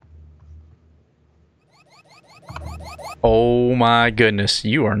Oh my goodness,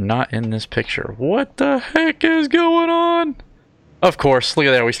 you are not in this picture. What the heck is going on? Of course, look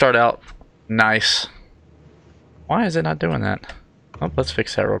at there. We start out nice. Why is it not doing that? Oh, let's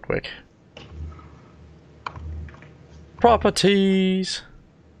fix that real quick. Properties.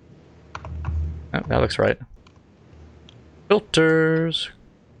 Oh, that looks right. Filters.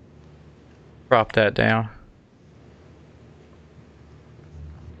 Crop that down.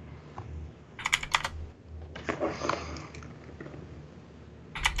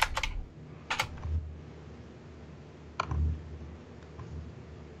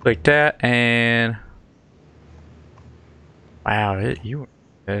 Like that, and wow,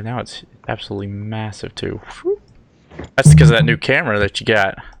 now it's absolutely massive too. Whew. That's because of that new camera that you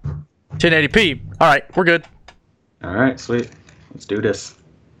got. 1080p. All right, we're good. All right, sweet. Let's do this.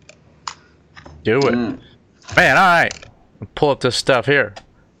 Do it, man. All right, pull up this stuff here.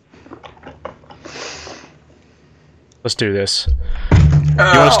 Let's do this. You want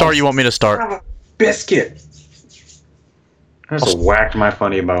to start? Or you want me to start? Biscuit. I just whacked my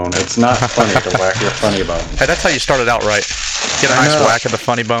funny bone. It's not funny to whack your funny bone. Hey, that's how you started out, right? Get a nice whack of the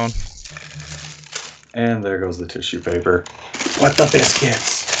funny bone. And there goes the tissue paper. What the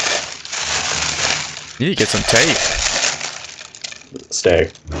biscuits? You need to get some tape.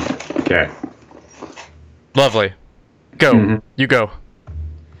 Stay. Okay. Lovely. Go. You go.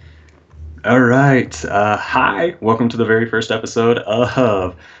 All right. Hi. Welcome to the very first episode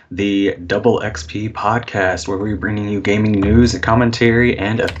of the Double XP podcast, where we're bringing you gaming news and commentary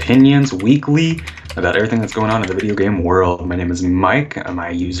and opinions weekly about everything that's going on in the video game world. My name is Mike. My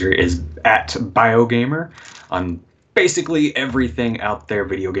user is @BioGamer on basically everything out there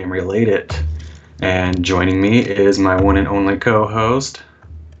video game related. And joining me is my one and only co-host.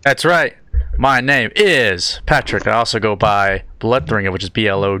 That's right. My name is Patrick. I also go by Bloodthringer, which is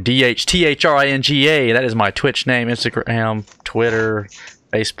BLODHTHRINGA. That is my Twitch name, Instagram, Twitter,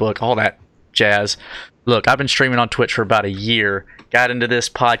 Facebook, all that jazz. Look, I've been streaming on Twitch for about a year. Got into this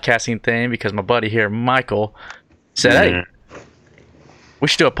podcasting thing because my buddy here, Michael, said, hey, we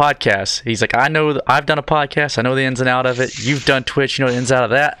should do a podcast. He's like, I've done a podcast. I know the ins and out of it. You've done Twitch. You know the ins and out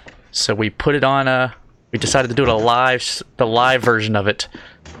of that. So we put it on, we decided to do it the live version of it.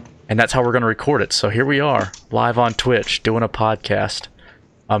 And that's how we're going to record it. So here we are, live on Twitch, doing a podcast.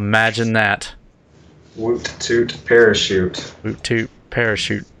 Imagine that. Woot toot parachute. Woot toot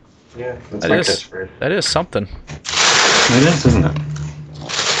parachute. Yeah, that's my catchphrase. That is something. It is, isn't it?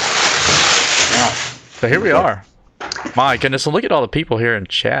 Yeah. So here we are. My goodness, look at all the people here in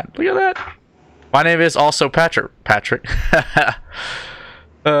chat. Look at that. My name is also Patrick.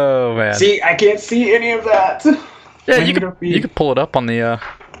 Oh, man. See, I can't see any of that. Yeah, you can pull it up on the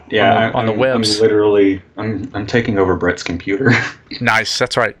on the webs. I'm taking over Brett's computer. Nice,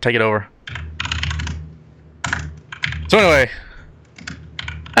 that's right. Take it over. So anyway,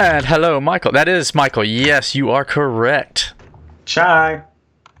 and hello, Michael. That is Michael. Yes, you are correct. Chai.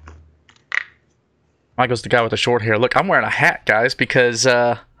 Michael's the guy with the short hair. Look, I'm wearing a hat, guys, because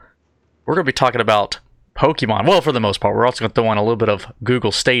we're gonna be talking about Pokemon. Well, for the most part, we're also gonna throw in a little bit of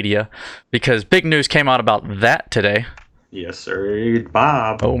Google Stadia because big news came out about that today. Yes, sir,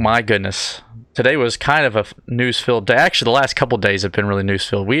 Bob. Oh my goodness. Today was kind of a news-filled day. Actually, the last couple days have been really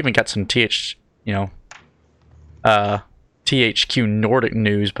news-filled. We even got some THQ Nordic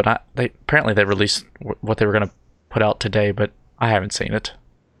news, but apparently they released what they were going to put out today, but I haven't seen it.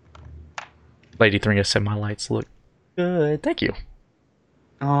 Lady Thringa said my lights look good. Thank you.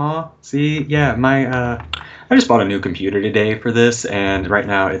 Aw, see, yeah, I just bought a new computer today for this, and right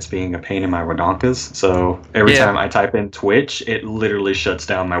now it's being a pain in my redonkas, so every time I type in Twitch, it literally shuts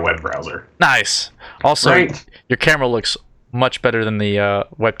down my web browser. Nice. Also, your camera looks much better than the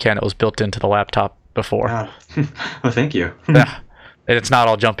webcam that was built into the laptop before. Well, thank you. Yeah, and it's not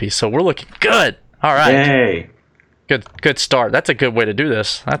all jumpy, so we're looking good. All right. Yay. Good start. That's a good way to do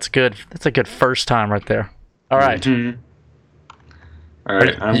this. That's good. That's a good first time right there. All right. Mm-hmm. All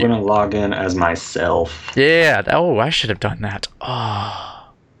right, I'm going to log in as myself. Yeah. Oh, I should have done that. Oh.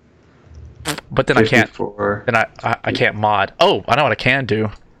 But then 54. I can't. Then I can't mod. Oh, I know what I can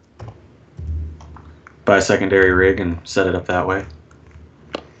do. Buy a secondary rig and set it up that way.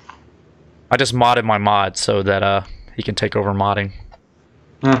 I just modded my mod so that he can take over modding.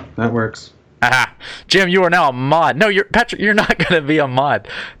 Huh, that works. Aha. Jim, you are now a mod. No, Patrick, you're not going to be a mod.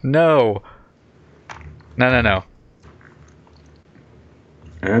 No. No.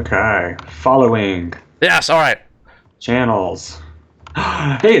 Okay. Following. Yes, all right. Channels.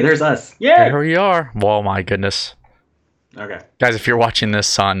 Hey, there's us. Yeah. Here we are. Oh my goodness. Okay. Guys, if you're watching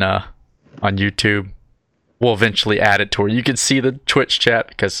this on YouTube, we'll eventually add it to where you can see the Twitch chat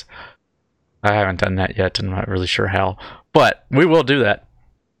because I haven't done that yet. I'm not really sure how, but we will do that.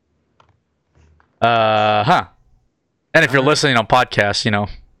 And if you're listening on podcasts, you know,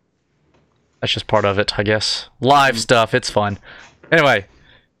 that's just part of it, I guess. Live stuff, it's fun. Anyway,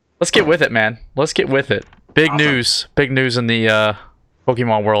 let's get with it, man. Let's get with it. Big news in the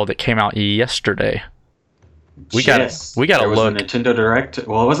Pokemon world that came out yesterday. We got to look. A Nintendo Direct.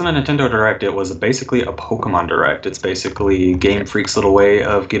 Well, it wasn't a Nintendo Direct. It was basically a Pokemon Direct. It's basically Game Freak's little way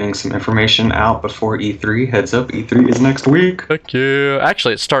of getting some information out before E3. Heads up, E3 is next week. Heck yeah.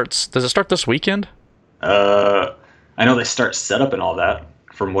 Actually, does it start this weekend? I know they start setup and all that,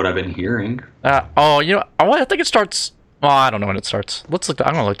 from what I've been hearing. You know, I think it starts. Well, I don't know when it starts. I'm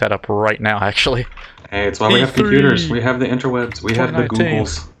gonna look that up right now, actually. Hey, it's why we have computers. We have the interwebs. We have the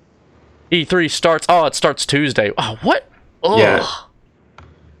Googles. E3 starts. Oh, it starts Tuesday. Oh, what? Ugh. Yeah.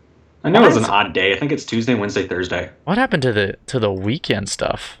 I know it was an odd day. I think it's Tuesday, Wednesday, Thursday. What happened to the weekend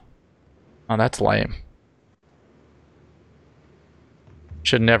stuff? Oh, that's lame.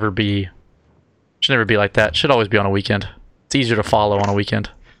 Should never be like that. Should always be on a weekend. It's easier to follow on a weekend.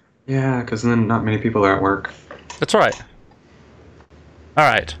 Yeah, because then not many people are at work. That's right. All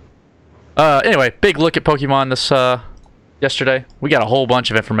right. Anyway, big look at Pokemon this yesterday. We got a whole bunch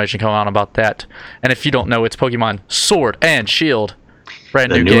of information coming on about that. And if you don't know, it's Pokemon Sword and Shield.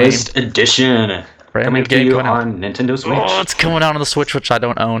 Brand new game. The newest edition. Brand new game coming on Nintendo Switch. Oh, it's coming out on the Switch, which I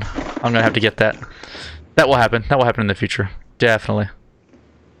don't own. I'm gonna have to get that. That will happen. That will happen in the future. Definitely.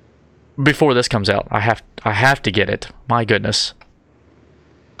 Before this comes out, I have to get it. My goodness.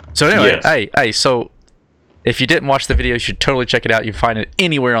 So anyway, yes. hey, so if you didn't watch the video, you should totally check it out. You can find it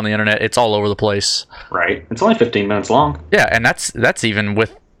anywhere on the internet. It's all over the place. Right. It's only 15 minutes long. Yeah, and that's even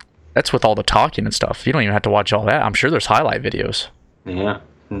with all the talking and stuff. You don't even have to watch all that. I'm sure there's highlight videos. Yeah.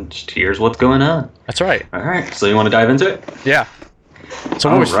 And just here's what's going on. That's right. All right. So you want to dive into it? Yeah. So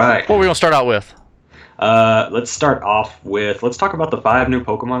what are we going to start out with? Let's start off with, let's talk about the 5 new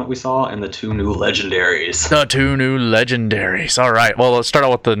Pokemon that we saw and the 2 new legendaries. The 2 new legendaries. All right. Well, let's start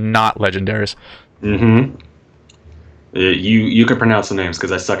out with the not legendaries. Mm-hmm. You can pronounce the names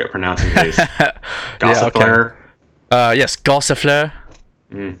because I suck at pronouncing these. Gossifleur. Yeah, okay. Yes, Gossifleur.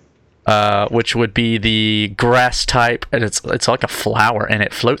 Mm. Which would be the grass type, and it's like a flower, and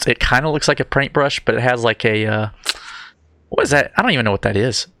it floats. It kind of looks like a paintbrush, but it has like a what is that? I don't even know what that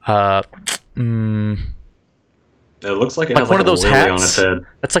is. It looks like it like has one like of those hats. on its head.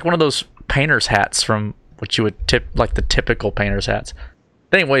 It's like one of those painter's hats from what you would like the typical painter's hats.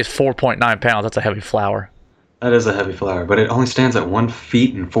 Thing weighs 4.9 pounds. That's a heavy flower. That is a heavy flower, but it only stands at 1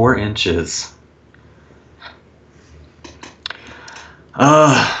 feet and 4 inches.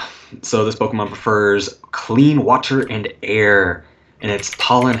 So this Pokemon prefers clean water and air, and its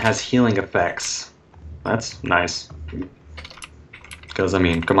pollen has healing effects. That's nice. Because, I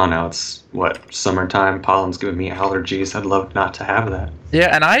mean, come on now, it's, summertime, pollen's giving me allergies. I'd love not to have that.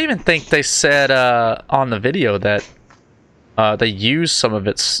 Yeah, and I even think they said on the video that they use some of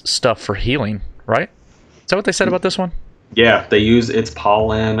its stuff for healing, right? Is that what they said about this one? Yeah, they use its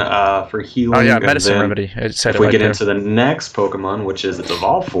pollen for healing. Oh yeah, medicine remedy. It said if we get into the next Pokemon, which is its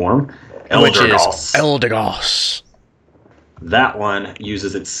evolved form, Eldegoss. Which is Eldegoss. That one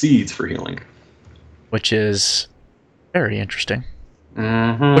uses its seeds for healing. Which is very interesting.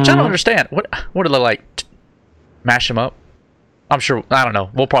 Mm-hmm. Which I don't understand. What do they like? Mash them up? I'm sure. I don't know.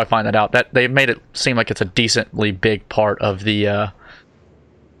 We'll probably find that out. That they made it seem like it's a decently big part of the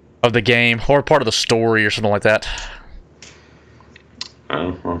game or part of the story or something like that.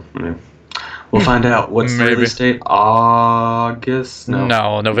 Oh, well, yeah. We'll find out. What's the release date? August?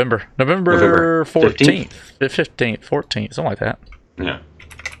 No, November. November 14th. 15th, 14th, something like that. Yeah.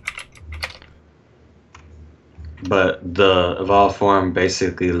 But the evolved form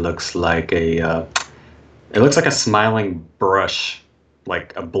basically looks like it looks like a smiling brush,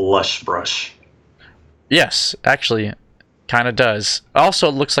 like a blush brush. Yes, actually, kind of does. Also,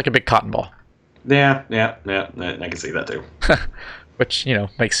 it looks like a big cotton ball. Yeah, I can see that too. Which, you know,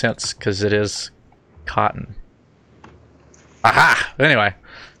 makes sense because it is cotton. Aha! Anyway,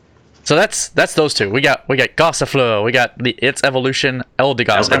 so that's those 2. We got Gossifleur. We got its evolution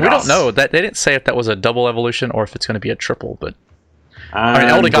Eldegoss. And we don't know that they didn't say if that was a double evolution or if it's going to be a triple. But I mean,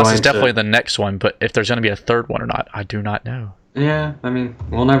 Eldegoss is definitely the next one. But if there's going to be a third one or not, I do not know. Yeah, I mean,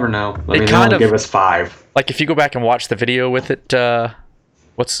 we'll never know. I mean, they only give us 5. Like if you go back and watch the video with it,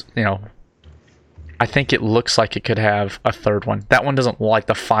 I think it looks like it could have a third one. That one doesn't look like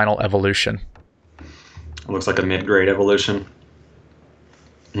the final evolution. It looks like a mid-grade evolution.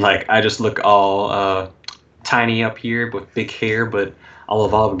 Like, I just look all tiny up here with big hair, but I'll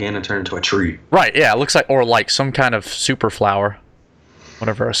evolve again and turn into a tree. Right, yeah, it looks like, or like some kind of super flower.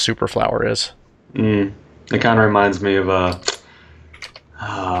 whatever a super flower is. It kind of reminds me of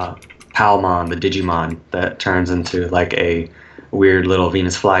Palmon, the Digimon that turns into like a weird little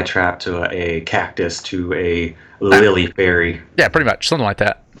Venus flytrap to a cactus to a lily fairy. Yeah, pretty much something like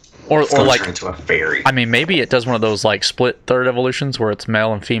that. Or like turn into a fairy. I mean, maybe it does one of those like split third evolutions where it's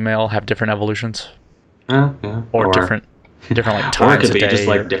male and female have different evolutions. Yeah. Or different like times. Or it could a be day just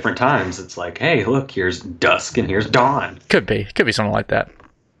like different times. It's like, hey, look, here's dusk and here's dawn. Could be something like that.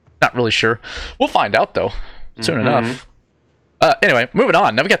 Not really sure. We'll find out though soon enough. Anyway, moving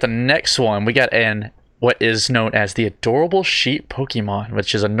on. Now we got the next one. We got what is known as the Adorable Sheep Pokemon,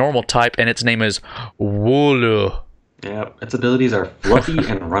 which is a normal type, and its name is Wooloo. Yep, its abilities are Fluffy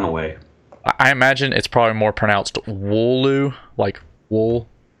and Runaway. I imagine it's probably more pronounced Wooloo, like wool,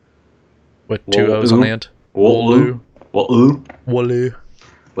 with two O's on the end. Wooloo. Wooloo.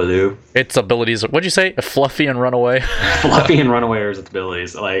 Its abilities, what'd you say? Fluffy and Runaway? Fluffy and Runaway are its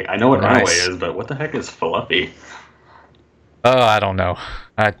abilities. Like, I know what Nice. Runaway is, but what the heck is Fluffy? I don't know.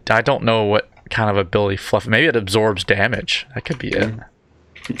 I don't know what kind of ability Fluffy. Maybe it absorbs damage. That could be it.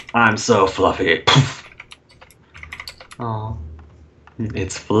 I'm so fluffy. Oh,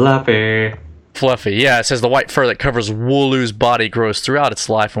 it's Fluffy. Fluffy, yeah. It says the white fur that covers Wooloo's body grows throughout its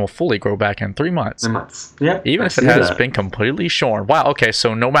life and will fully grow back in 3 months. 3 months. Yep. Even if it has been completely shorn. Wow. Okay,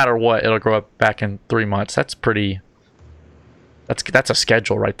 so no matter what, it'll grow up back in 3 months. That's pretty. That's a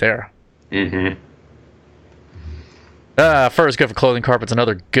schedule right there. Fur is good for clothing, carpets, and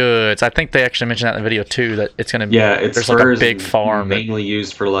other goods. I think they actually mentioned that in the video too. That it's gonna be it's there's like a big farm. Mainly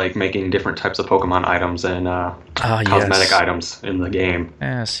used for like making different types of Pokemon items and cosmetic items in the game.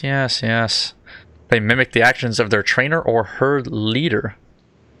 Yes. They mimic the actions of their trainer or herd leader.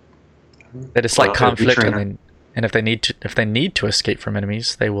 They dislike conflict, and if they need to escape from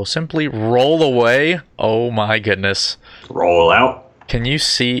enemies, they will simply roll away. Oh my goodness! Roll out.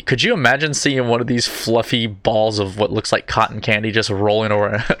 Could you imagine seeing one of these fluffy balls of what looks like cotton candy just rolling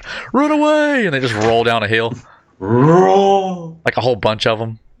over? Run away! And they just roll down a hill. Roll. Like a whole bunch of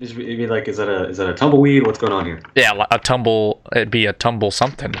them. It'd be like, is that a tumbleweed? What's going on here? Yeah, like it'd be a tumble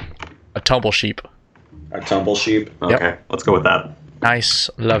something. A tumble sheep. A tumble sheep? Okay, Let's go with that. Nice,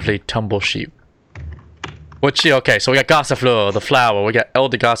 lovely tumble sheep. Okay, so we got Gossifleur, the flower. We got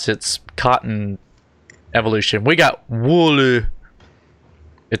Eldegoss's cotton evolution. We got Wooloo.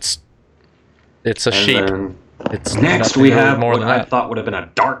 It's a sheep. It's next we have more what I thought would have been a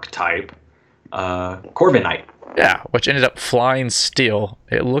dark type, Corviknight. Yeah, which ended up flying steel.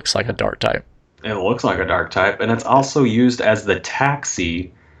 It looks like a dark type. It looks like a dark type, and it's also used as the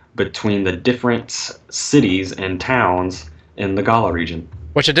taxi between the different cities and towns in the Galar region.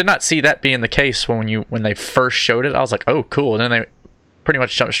 Which I did not see that being the case when they first showed it. I was like, oh, cool. And then they pretty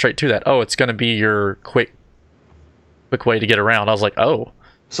much jumped straight to that. Oh, it's going to be your quick way to get around. I was like, oh.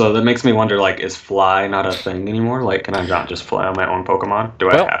 So that makes me wonder, like, is fly not a thing anymore? Like, can I not just fly on my own Pokemon? Do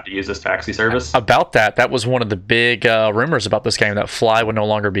I have to use this taxi service? About that was one of the big rumors about this game, that fly would no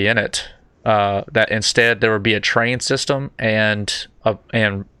longer be in it. That instead there would be a train system and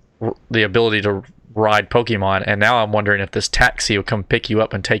the ability to ride Pokemon. And now I'm wondering if this taxi will come pick you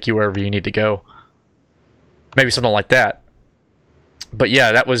up and take you wherever you need to go. Maybe something like that. But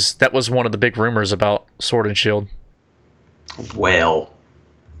yeah, that was one of the big rumors about Sword and Shield. Well.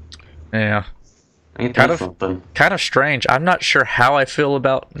 Yeah. Ain't that something? Kind of strange. I'm not sure how I feel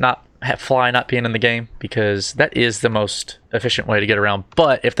about fly not being in the game, because that is the most efficient way to get around.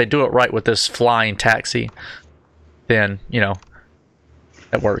 But if they do it right with this flying taxi, then,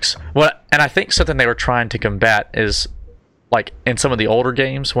 it works. And I think something they were trying to combat is, like, in some of the older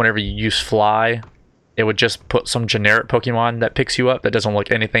games, whenever you use fly, it would just put some generic Pokemon that picks you up that doesn't look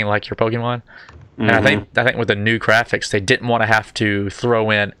anything like your Pokemon. And I think with the new graphics, they didn't want to have to throw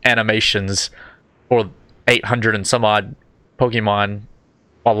in animations for 800 and some odd Pokemon,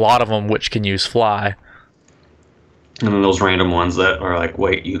 a lot of them which can use fly. And then those random ones that are like,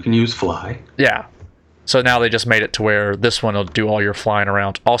 wait, you can use fly? Yeah. So now they just made it to where this one will do all your flying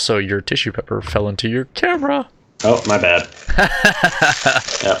around. Also, your tissue pepper fell into your camera. Oh, my bad.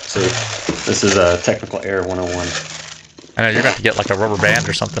 Yep, see, this is a technical error 101. I know, you're going to get like a rubber band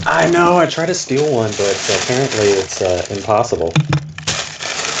or something. I know, I tried to steal one, but apparently it's impossible.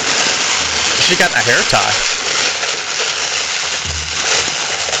 She got a hair tie.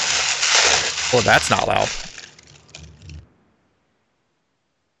 Well, that's not loud.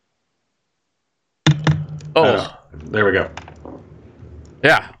 Oh. There we go.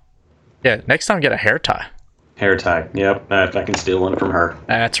 Yeah. Yeah, next time get a hair tie. Hair tie, yep. If I can steal one from her.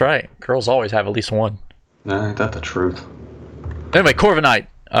 That's right. Girls always have at least one. Ain't that the truth? Anyway, Corviknight.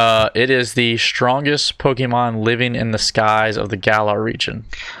 It is the strongest Pokemon living in the skies of the Galar region.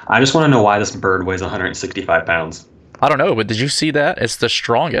 I just want to know why this bird weighs 165 pounds. I don't know, but did you see that? It's the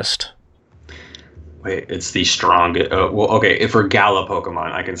strongest. Wait, it's the strongest. Well, okay, if for Gala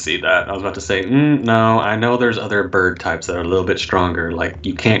Pokemon, I can see that. I was about to say, no, I know there's other bird types that are a little bit stronger. Like,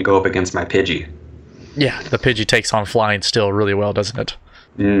 you can't go up against my Pidgey. Yeah, the Pidgey takes on flying still really well, doesn't it?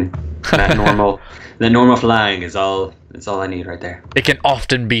 That normal flying is all. It's all I need right there. It can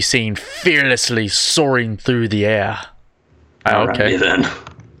often be seen fearlessly soaring through the air. Okay. Alrighty then.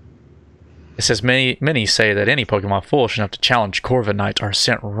 It says many say that any Pokemon foolish enough to challenge Corviknight are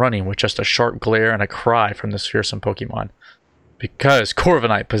sent running with just a sharp glare and a cry from this fearsome Pokemon. Because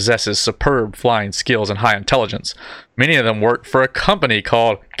Corviknight possesses superb flying skills and high intelligence, many of them work for a company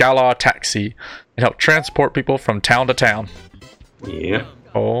called Galar Taxi and help transport people from town to town. Yeah.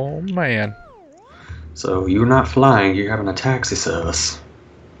 Oh man. So you're not flying, you're having a taxi service.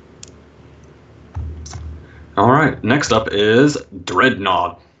 Alright, next up is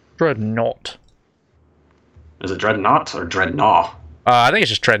Dreadnought. Dreadnought. Is it Dreadnought or Dreadnought? I think it's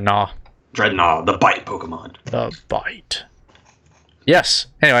just Dreadnought. Dreadnought, the bite Pokemon. The bite. Yes.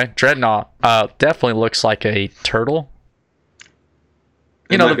 Anyway, Dreadnought definitely looks like a turtle.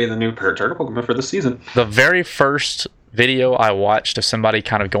 It might be the new turtle Pokemon for the season. The very first video I watched of somebody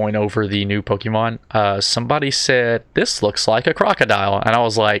kind of going over the new Pokemon, somebody said, this looks like a crocodile. And I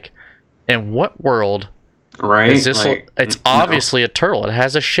was like, in what world is this? It's obviously a turtle. It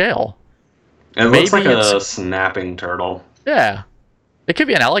has a shell. It looks like a snapping turtle. Yeah. It could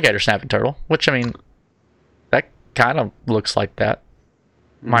be an alligator snapping turtle, which, I mean, that kind of looks like that.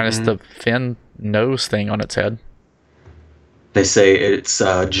 Minus the fin nose thing on its head. They say its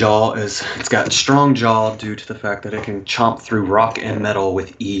it's got strong jaw due to the fact that it can chomp through rock and metal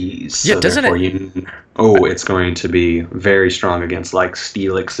with ease. Yeah, so doesn't it? It's going to be very strong against like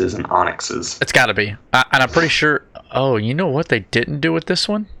Steelixes and Onyxes. It's got to be. And I'm pretty sure. Oh, you know what they didn't do with this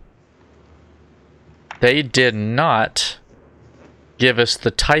one? They did not give us the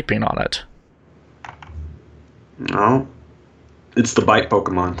typing on it. No. It's the bite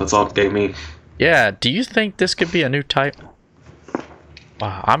Pokemon. That's all it gave me. Yeah, do you think this could be a new type?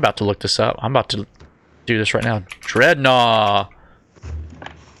 Wow, I'm about to look this up. I'm about to do this right now. Dreadnought.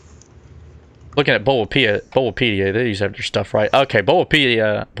 Looking at Bulbapedia, these have their stuff right. Okay,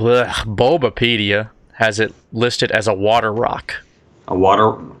 Bulbapedia has it listed as a water rock.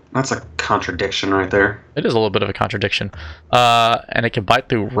 That's a contradiction right there. It is a little bit of a contradiction. And it can bite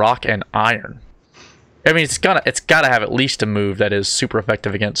through rock and iron. I mean, it's gotta have at least a move that is super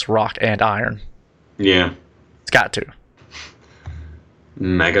effective against rock and iron. Yeah. It's got to.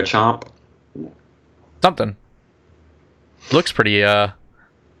 Mega Chomp. Something. Looks pretty,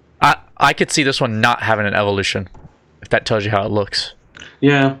 I could see this one not having an evolution, if that tells you how it looks.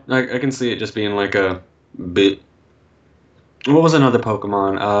 Yeah, I can see it just being like a bit. What was another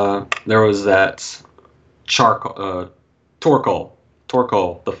Pokemon? There was that Torkoal,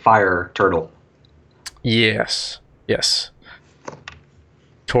 the fire turtle. Yes.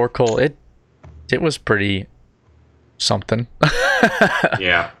 Torkoal, it was pretty something.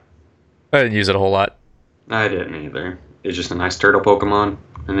 Yeah. I didn't use it a whole lot. I didn't either. It's just a nice turtle Pokemon,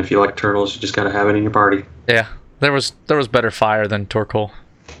 and if you like turtles, you just gotta have it in your party. Yeah, there was better fire than Torkoal.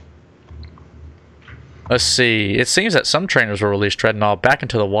 Let's see. It seems that some trainers will release Dreadnought back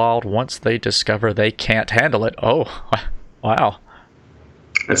into the wild once they discover they can't handle it. Oh, wow.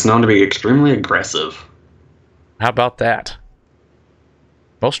 It's known to be extremely aggressive. How about that?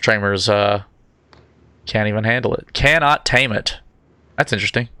 Most trainers can't even handle it. Cannot tame it. That's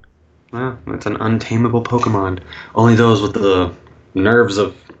interesting. Well, it's an untamable Pokemon. Only those with the nerves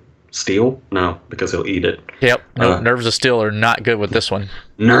of steel? No, because he'll eat it. Yep. No, nerves of steel are not good with this one.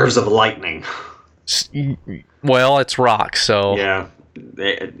 Nerves of lightning. Well, it's rock, so... Yeah.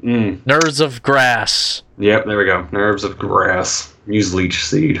 Nerves of grass. Yep, there we go. Nerves of grass. Use Leech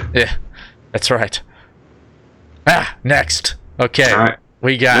Seed. Yeah, that's right. Next. Okay. All right.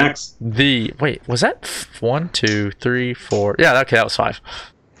 We got next. Wait, was that 1, 2, 3, 4? Yeah, okay, that was 5.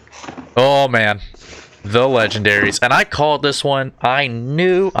 Oh, man. The legendaries. And I called this one. I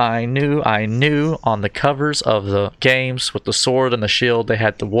knew on the covers of the games with the sword and the shield, they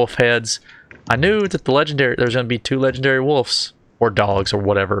had the wolf heads. I knew that there was going to be 2 legendary wolves. Or dogs, or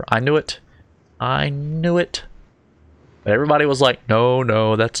whatever. I knew it. But everybody was like,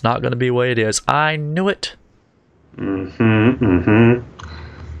 no, that's not going to be the way it is. I knew it. And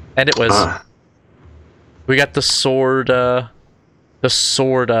it was... we got the sword cover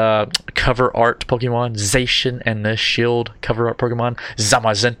art Pokemon, Zacian, and the shield cover art Pokemon,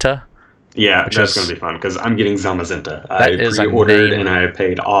 Zamazenta. Yeah, Which that's is- going to be fun because I'm getting Zamazenta. That I is a pre-ordered name. and I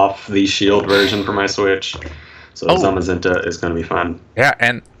paid off the Shield version for my Switch. So Oh. Zamazenta is going to be fun. Yeah,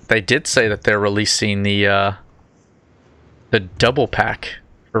 and they did say that they're releasing the double pack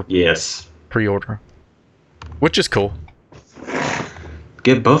for Yes. pre-order, which is cool.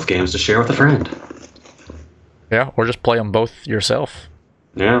 Get both games to share with a friend. Yeah, or just play them both yourself.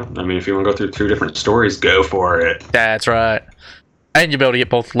 Yeah, I mean, if you want to go through 2 different stories, go for it. That's right. And you'll be able to get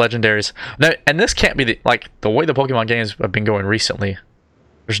both legendaries. Now, and this can't be the way the Pokemon games have been going recently.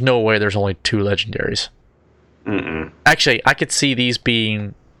 There's no way there's only 2 legendaries. Mm-mm. Actually, I could see these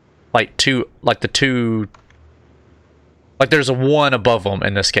being like two, like there's a one above them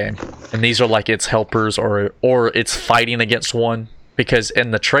in this game, and these are like its helpers or it's fighting against one, because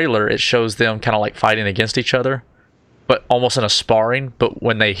in the trailer it shows them kind of like fighting against each other, but almost in a sparring. But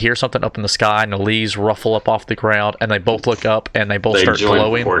when they hear something up in the sky and the leaves ruffle up off the ground and they both look up and they both start join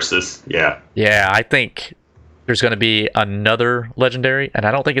glowing. forces. Yeah. Yeah, I think there's going to be another legendary, and I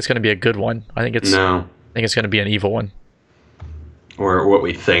don't think it's going to be a good one. I think it's No. going to be an evil one. Or what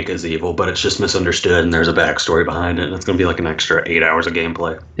we think is evil, but it's just misunderstood and there's a backstory behind it. And it's going to be like an extra 8 hours of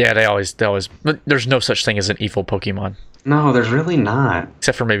gameplay. Yeah, they always. But there's no such thing as an evil Pokemon, No, there's really not.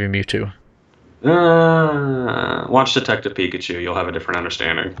 except for maybe Mewtwo. Watch Detective Pikachu. You'll have a different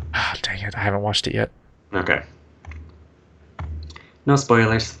understanding. Ah, dang it, I haven't watched it yet. Okay. No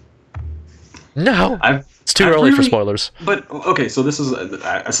spoilers. No, it's too I've early for really- spoilers. But, okay, so this is...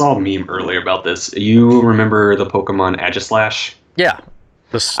 I saw a meme earlier about this. You remember the Pokemon Aegislash? Yeah,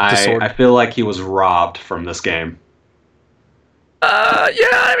 the sword. I feel like he was robbed from this game. Yeah,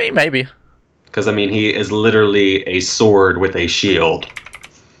 I mean maybe. Because, I mean, he is literally a sword with a shield.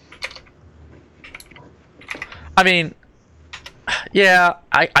 I mean, yeah,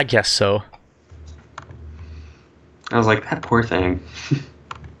 I guess so. I was like, that poor thing.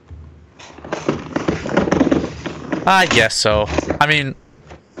 I guess so. I mean,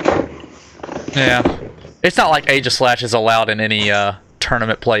 yeah, it's not like Aegislash is allowed in any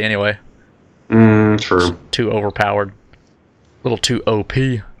tournament play anyway. True. Too overpowered, a little too OP.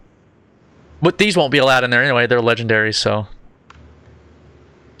 But these won't be allowed in there anyway. They're legendaries, so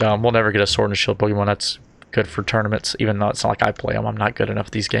we'll never get a Sword and Shield Pokemon. That's good for tournaments, even though it's not like I play them. I'm not good enough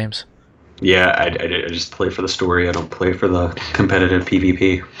at these games. Yeah, I just play for the story. I don't play for the competitive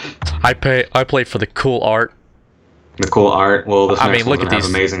PvP. I play for the cool art. The cool art. Well, this next look one's at gonna have these-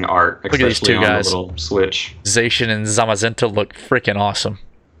 amazing art, look at these especially two on guys. the little Switch. Zacian and Zamazenta look freaking awesome.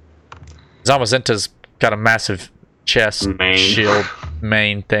 Zamazenta's got a massive chest, Mane. shield,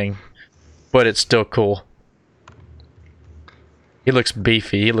 mane thing, but it's still cool. He looks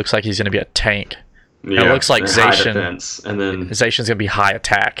beefy. He looks like he's going to be a tank. Yeah, it looks like they're high Zacian. defense, and then Zacian's going to be high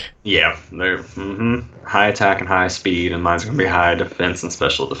attack. yeah, they're high attack and high speed, and mine's gonna be high defense and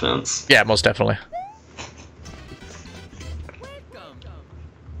special defense. Yeah, most definitely.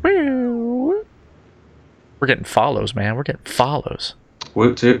 We're getting follows, man. We're getting follows.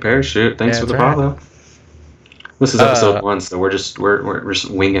 Woot toot parachute! Thanks Yeah, for the that's right. follow. This is episode 1, so we're just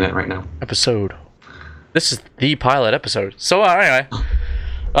winging it right now. Episode. This is the pilot episode. So anyway,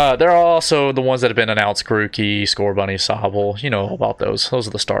 there are also the ones that have been announced: Grookey, Scorbunny, Sobble. You know all about those. Those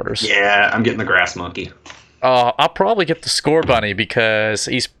are the starters. Yeah, I'm getting the grass monkey. I'll probably get the Scorbunny because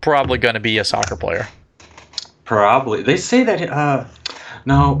he's probably going to be a soccer player. Probably. They say that.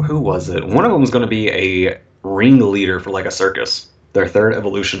 No, who was it? One of them was going to be a ringleader for like a circus. Their third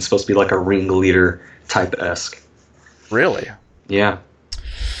evolution is supposed to be like a ringleader type esque. Really? Yeah.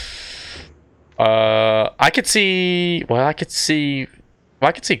 I could see Grookey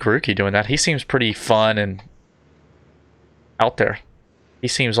doing that. He seems pretty fun and out there. He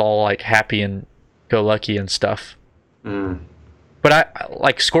seems all like happy and go lucky and stuff. But I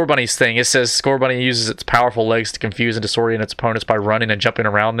like Scorbunny's thing. It says Scorbunny uses its powerful legs to confuse and disorient its opponents by running and jumping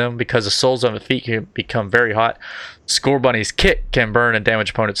around them. Because the soles of its feet can become very hot, Scorbunny's kick can burn and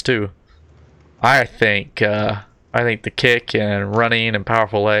damage opponents too. I think the kick and running and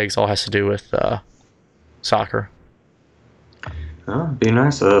powerful legs all has to do with soccer. Oh, be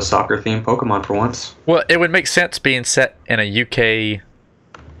nice, a soccer themed Pokemon for once. Well, it would make sense being set in a UK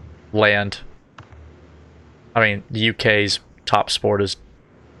land. I mean, the UK's top sport is,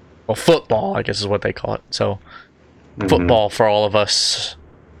 well, football, I guess is what they call it. So, football for all of us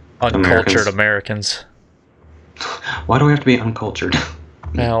uncultured Americans. Why do we have to be uncultured?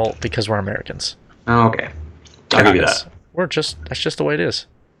 Well, because we're Americans. Oh, okay. I'll give you that. That's just the way it is.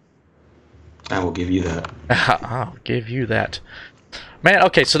 I will give you that. I'll give you that. Man,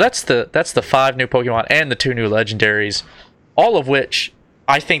 okay, so that's the 5 new Pokemon and the 2 new legendaries, all of which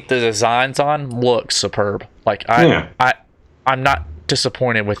I think the designs on look superb. Like I'm not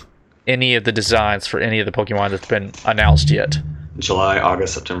disappointed with any of the designs for any of the Pokemon that's been announced yet. July,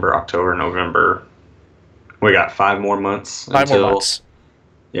 August, September, October, November. We got 5 more months. 5 more months.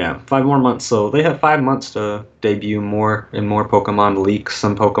 Yeah, 5 more months. So they have 5 months to debut more and more Pokemon, leak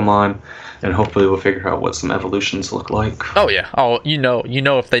some Pokemon, and hopefully we'll figure out what some evolutions look like. Oh yeah. Oh,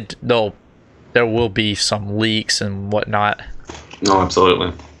 if there will be some leaks and whatnot. Oh,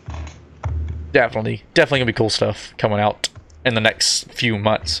 absolutely. Definitely gonna be cool stuff coming out in the next few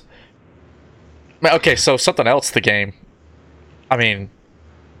months. Okay, so something else. The game. I mean,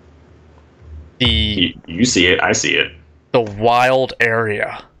 you see it, I see it. The wild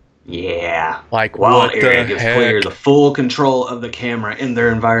area. Yeah. Like wild what area the gives heck? players the full control of the camera in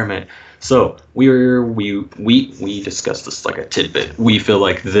their environment. So we discussed this like a tidbit. We feel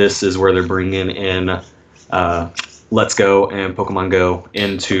like this is where they're bringing in Let's Go and Pokemon Go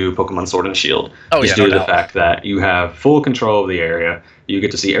into Pokemon Sword and Shield. Oh, just yeah, due no to the doubt. fact that you have full control of the area. You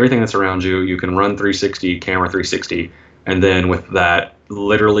get to see everything that's around you. You can run 360, camera 360, and then with that,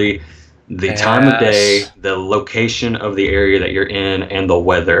 literally the time of day, Yes. the location of the area that you're in, and the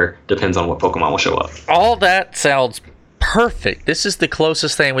weather depends on what Pokemon will show up. All that sounds perfect. This is the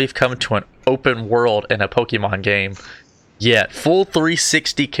closest thing we've come to an open world in a Pokemon game yet. Full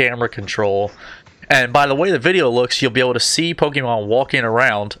 360 camera control. And by the way the video looks, you'll be able to see Pokemon walking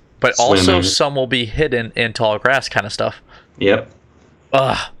around, but also Swimming. some will be hidden in tall grass kind of stuff. Yep.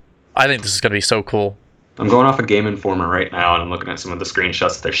 I think this is going to be so cool. I'm going off a Game Informer right now, and I'm looking at some of the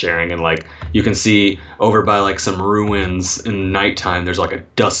screenshots that they're sharing, and like you can see over by like some ruins in nighttime, there's like a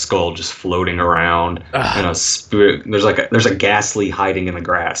dust skull just floating around, and a spirit. There's a ghastly hiding in the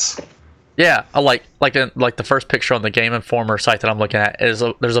grass. Yeah, I like the first picture on the Game Informer site that I'm looking at there's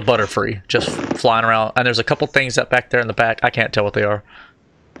a Butterfree just flying around, and there's a couple things up back there in the back. I can't tell what they are.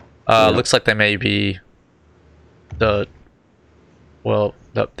 Looks like they may be that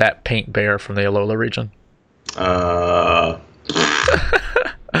pink bear from the Alola region. I'm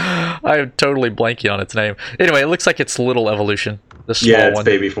totally blanking on its name. Anyway, it looks like it's Little Evolution, the small Yeah, it's one.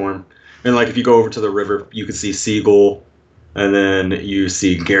 baby form. And like if you go over to the river, you can see Seagull, and then you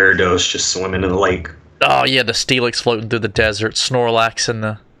see Gyarados just swimming in the lake. Oh yeah, the Steelix floating through the desert, Snorlax in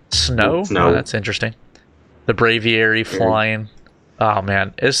the snow. Snow. Oh, that's interesting. The Braviary flying. Oh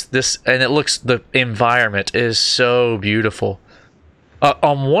man, the environment is so beautiful.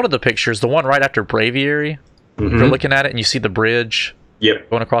 On one of the pictures, the one right after Braviary, you're looking at it and you see the bridge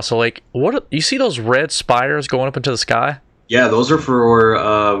Yep. going across the lake. You see those red spires going up into the sky? Yeah, those are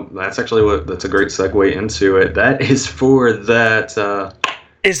for. That's actually that's a great segue into it. That is for that.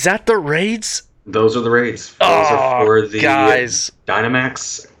 Is that the raids? Those are the raids. Those are for the guys.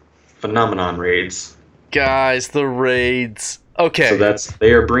 Dynamax Phenomenon raids. Guys, the raids. Okay. So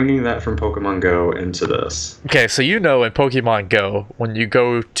they are bringing that from Pokemon Go into this. Okay, so in Pokemon Go, when you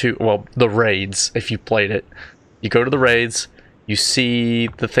go to, the raids, if you played it, you go to the raids, you see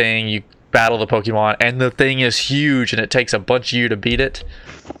the thing, you battle the Pokemon, and the thing is huge, and it takes a bunch of you to beat it.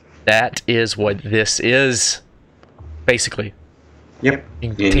 That is what this is, basically. Yep. You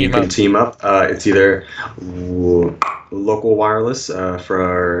can And you can team up. It's either local wireless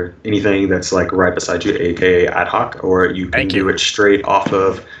for anything that's like right beside you, aka ad hoc, or you can do it straight off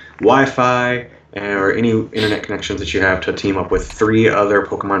of Wi-Fi or any internet connections that you have to team up with 3 other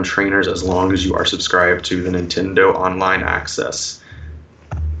Pokemon trainers as long as you are subscribed to the Nintendo Online Access,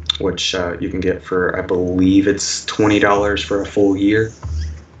 which you can get for, I believe it's $20 for a full year.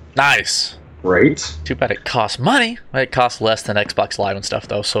 Nice. Right? Too bad it costs money. It costs less than Xbox Live and stuff,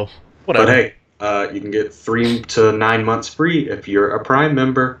 though, so whatever. But hey, you can get 3 to 9 months free if you're a Prime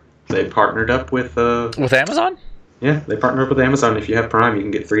member. They partnered up with Amazon? Yeah, they partnered up with Amazon. If you have Prime, you can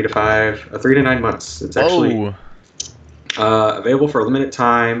get 3 to 9 months. It's actually available for a limited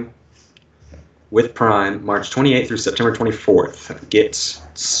time with Prime, March 28th through September 24th. Get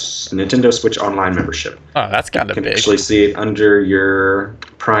Nintendo Switch Online membership. Oh, that's kind of big. You can big. actually see it under your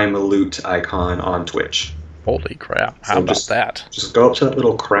Prime Loot icon on Twitch. Holy crap. How about that? Just go up to that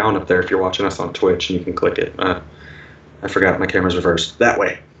little crown up there if you're watching us on Twitch, and you can click it. I forgot my camera's reversed. That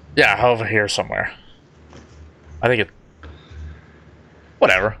way. Yeah, over here somewhere. I think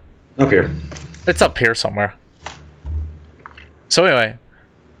whatever. Up here. It's up here somewhere. So anyway.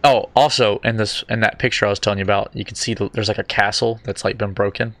 Oh, also in that picture I was telling you about, you can see there's like a castle that's like been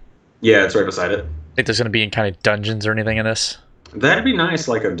broken. Yeah, it's right beside it. I think there's going to be any kind of dungeons or anything in this. That'd be nice,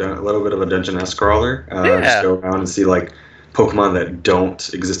 like a little bit of a dungeon-esque crawler. Yeah. Just go around and see like Pokemon that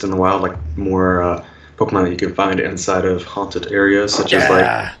don't exist in the wild, like more Pokemon that you can find inside of haunted areas, such as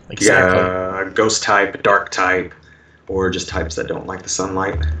like exactly. Ghost type, Dark type, or just types that don't like the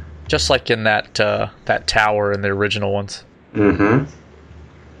sunlight. Just like in that tower in the original ones. Mm-hmm.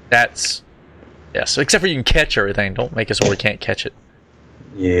 That's yes. Except for you can catch everything. Don't make it so we can't catch it.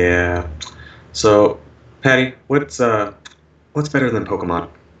 Yeah. So, Patty, what's better than Pokemon?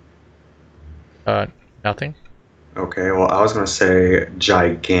 Nothing. Okay, well, I was gonna say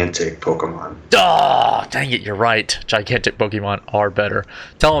gigantic Pokemon. Oh, dang it! You're right. Gigantic Pokemon are better.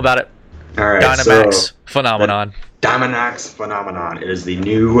 Tell them about it. All right, Dynamax so phenomenon. Dynamax phenomenon. It is the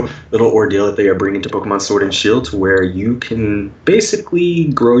new little ordeal that they are bringing to Pokemon Sword and Shield, to where you can basically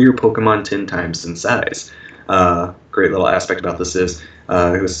grow your Pokemon 10 times in size. Great little aspect about this is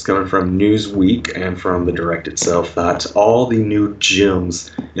this is coming from Newsweek and from the Direct itself, that all the new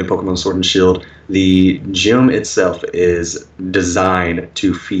gyms in Pokemon Sword and Shield, the gym itself is designed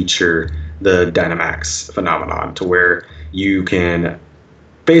to feature the Dynamax phenomenon, to where you can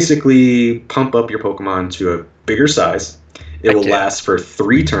basically pump up your Pokemon to a bigger size. It will last for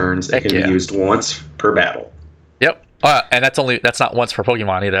 3 turns and can be used once per battle. Yep. And that's not once per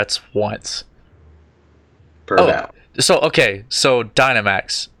Pokemon either. That's once per battle. So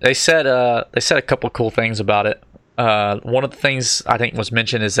Dynamax. They said a couple cool things about it. One of the things I think was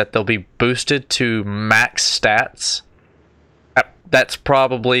mentioned is that they'll be boosted to max stats. That's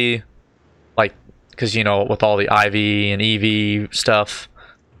probably like, because with all the IV and EV stuff,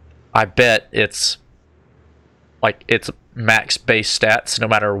 I bet it's max base stats. No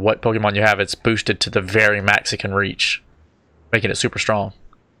matter what Pokemon you have, it's boosted to the very max it can reach, making it super strong.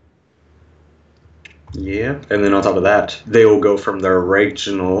 Yeah, and then on top of that, they will go from their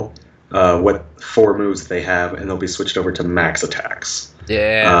original, what 4 moves they have, and they'll be switched over to max attacks.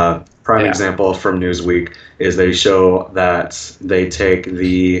 Yeah. Prime example from Newsweek is they show that they take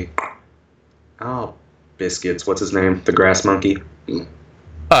the Biscuits. What's his name? The grass monkey.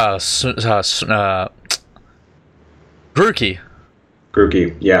 Grookey.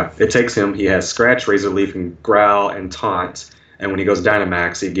 Grookey, yeah. It takes him. He has Scratch, Razor Leaf, and Growl, and Taunt. And when he goes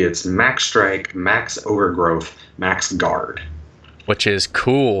Dynamax, he gets Max Strike, Max Overgrowth, Max Guard. Which is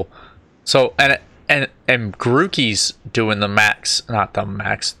cool. So, and Grookey's doing the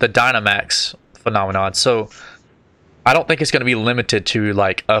Dynamax phenomenon. So, I don't think it's going to be limited to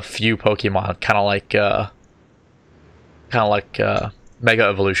like a few Pokemon, kind of like Mega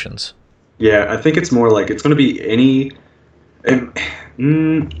Evolutions. Yeah, I think it's more like it's going to be any.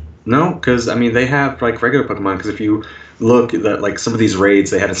 No, because I mean they have like regular Pokemon. Because if you look at like some of these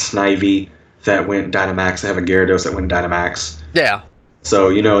raids, they had a Snivy that went Dynamax. They have a Gyarados that went Dynamax. Yeah. So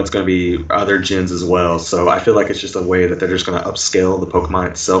it's going to be other gens as well. So I feel like it's just a way that they're just going to upscale the Pokemon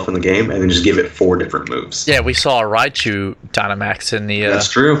itself in the game, and then just give it 4 different moves. Yeah, we saw a Raichu Dynamax in the.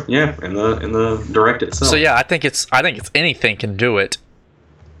 That's true. Yeah, in the Direct itself. So yeah, I think it's anything can do it.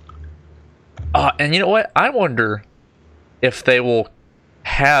 And you know what? I wonder if they will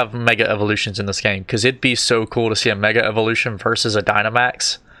have Mega Evolutions in this game, because it'd be so cool to see a Mega Evolution versus a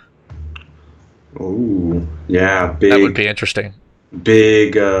Dynamax. Ooh, yeah, big. That would be interesting.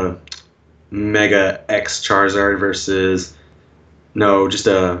 Big Mega X Charizard versus just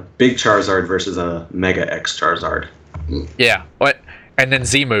a big Charizard versus a Mega X Charizard. Yeah, and then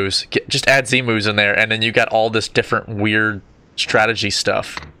Z moves. Just add Z moves in there, and then you got all this different weird strategy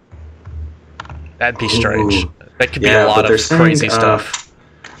stuff. That'd be strange. Ooh. That could be a lot of crazy stuff.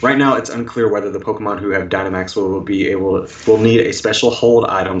 Right now, it's unclear whether the Pokemon who have Dynamax will need a special hold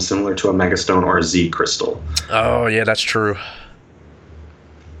item similar to a Mega Stone or a Z Crystal. Oh yeah, that's true.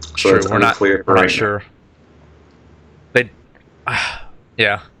 So it's unclear. We're not sure.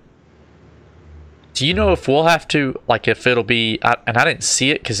 Yeah. Do you know if we'll have to, like, if it'll be, and I didn't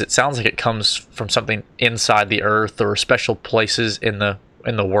see it because it sounds like it comes from something inside the Earth or special places in the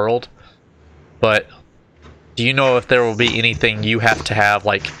world, but do you know if there will be anything you have to have,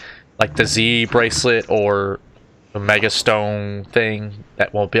 like the Z bracelet or the Mega Stone thing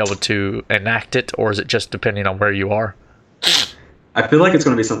that won't be able to enact it, or is it just depending on where you are? I feel like it's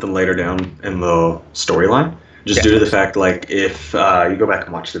going to be something later down in the storyline, just due to the fact, like, if you go back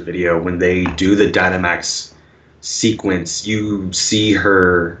and watch the video, when they do the Dynamax sequence, you see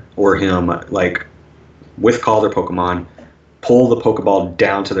her or him, like, with Call their Pokemon, pull the Pokeball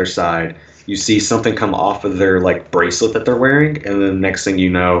down to their side. You see something come off of their, like, bracelet that they're wearing, and then the next thing you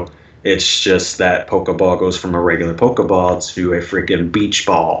know, it's just that Pokeball goes from a regular Pokeball to a freaking beach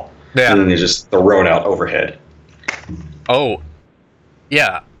ball. Yeah. And then they just throw it out overhead. Oh,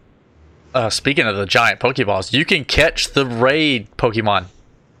 yeah. Speaking of the giant Pokeballs, you can catch the raid Pokemon,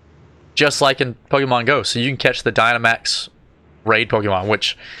 just like in Pokemon Go. So you can catch the Dynamax raid Pokemon,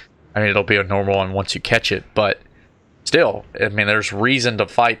 which, I mean, it'll be a normal one once you catch it, but still, I mean, there's reason to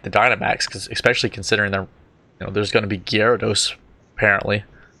fight the Dynamax, because especially considering there's going to be Gyarados apparently.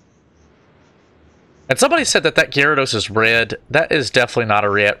 And somebody said that Gyarados is red. That is definitely not a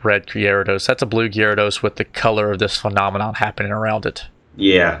red Gyarados. That's a blue Gyarados with the color of this phenomenon happening around it.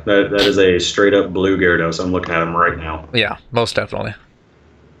 Yeah, that is a straight up blue Gyarados. I'm looking at him right now. Yeah, most definitely.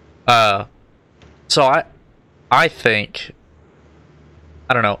 So I think,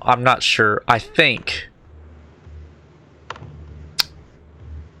 I don't know, I'm not sure. I think,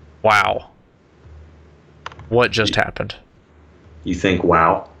 wow. What just happened? You think,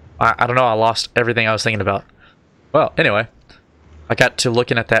 wow? I don't know, I lost everything I was thinking about. Well, anyway, I got to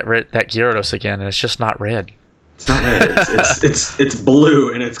looking at that Gyarados again, and it's just not red. It's not red. It's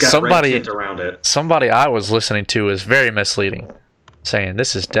blue, and it's got red tint around it. Somebody I was listening to is very misleading, saying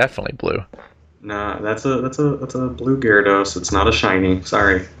this is definitely blue. Nah, that's a blue Gyarados. It's not a shiny.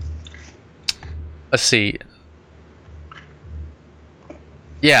 Sorry. Let's see.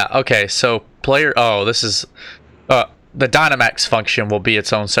 Yeah. Okay. So player. Oh, this is. The Dynamax function will be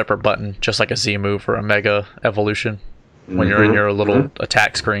its own separate button, just like a Z move or a Mega Evolution, when you're in your little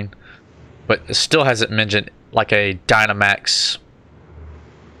attack screen. But it still hasn't mentioned like a Dynamax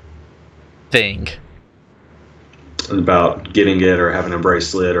thing. About getting it or having a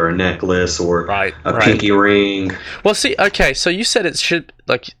bracelet or a necklace or a pinky ring. Well, see, okay, so you said it should,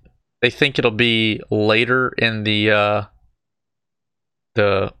 like, they think it'll be later in the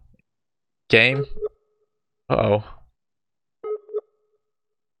game. Uh-oh.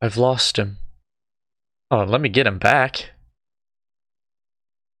 I've lost him. Oh, let me get him back.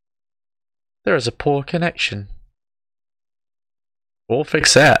 There is a poor connection. We'll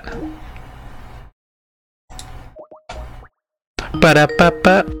fix that.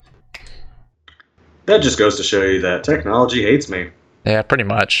 Ba-da-ba-ba. That just goes to show you that technology hates me. Yeah, pretty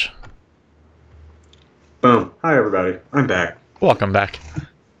much. Boom. Hi, everybody. I'm back. Welcome back.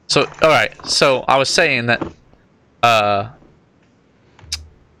 So, alright. So, I was saying that,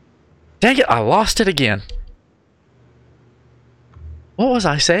 dang it, I lost it again. What was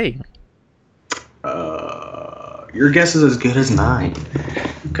I saying? Your guess is as good as mine.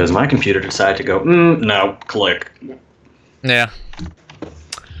 Because my computer decided to go, no, click. Yeah.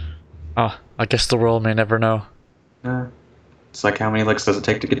 Oh, I guess the world may never know. It's like, how many licks does it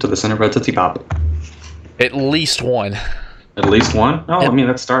take to get to the center of a Tootsie Pop? At least one. At least one? Oh, I mean,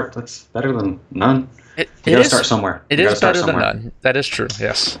 that's better than none. You gotta start somewhere. It is better than none. That is true,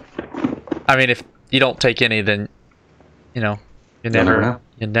 yes. I mean, if you don't take any, then, you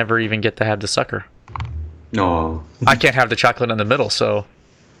never even get to have the sucker. No. I can't have the chocolate in the middle, so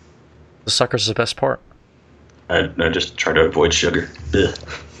the sucker's the best part. I just try to avoid sugar.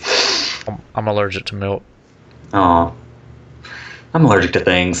 I'm allergic to milk. Oh, I'm allergic to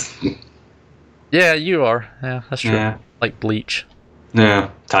things. Yeah, you are. Yeah, that's true. Yeah. Like bleach.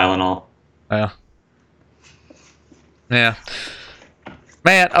 Yeah, Tylenol. Yeah. Yeah.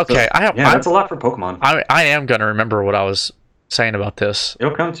 Man, okay. So, that's a lot for Pokemon. I am going to remember what I was saying about this.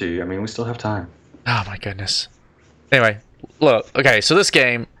 It'll come to you. I mean, we still have time. Oh, my goodness. Anyway, look. Okay, so this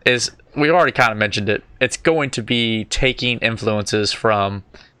game is... We already kind of mentioned it. It's going to be taking influences from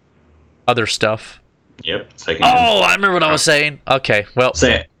other stuff. Yep. I remember what I was saying. Okay, well...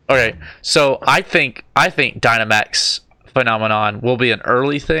 Say it. Okay, so I think Dynamax phenomenon will be an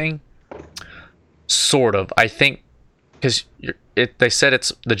early thing. Sort of. I think... Because they said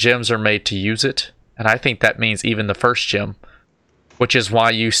the gyms are made to use it. And I think that means even the first gym. Which is why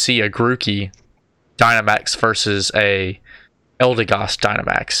you see a Grookey Dynamax versus a Eldegoss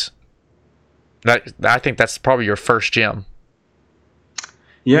Dynamax. I think that's probably your first gym.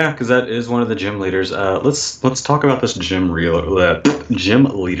 Yeah, because that is one of the gym leaders. Let's talk about this gym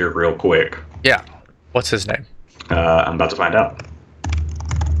leader real quick. Yeah. What's his name? I'm about to find out.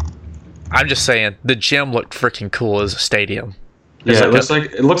 I'm just saying the gym looked freaking cool as a stadium. Yeah, it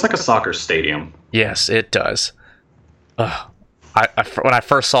looks like a soccer stadium. Yes, it does. When I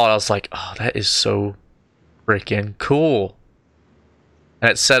first saw it, I was like, "Oh, that is so freaking cool."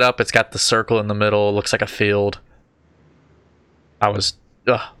 And it's set up. It's got the circle in the middle. It looks like a field. I was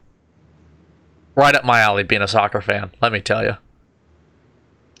right up my alley being a soccer fan, let me tell you.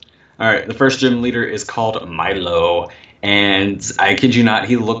 All right, the first gym leader is called Milo. And I kid you not,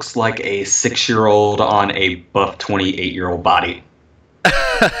 he looks like a 6-year-old on a buff 28-year-old body.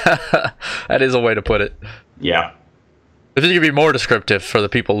 That is a way to put it. Yeah. If you could be more descriptive for the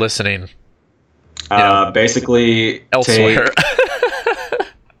people listening. Basically, elsewhere.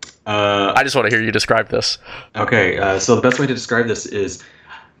 I just want to hear you describe this. Okay, so the best way to describe this is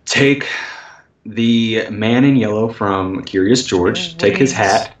take the man in yellow from Curious George, take his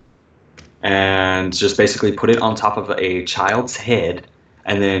hat, and just basically put it on top of a child's head,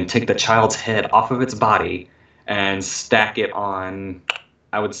 and then take the child's head off of its body and stack it on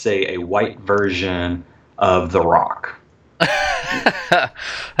I would say, a white version of The Rock.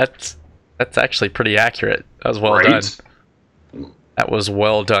 that's actually pretty accurate. That was well done. That was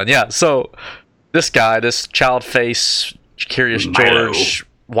well done. Yeah. So this guy, this child face, Curious George,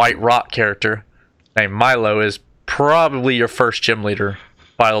 White Rock character named Milo, is probably your first gym leader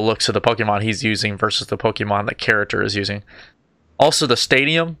by the looks of the Pokemon he's using versus the Pokemon the character is using. Also, the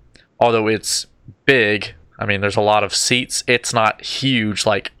stadium, although it's big, I mean, there's a lot of seats. It's not huge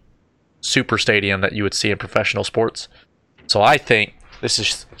like Super Stadium that you would see in professional sports. So I think this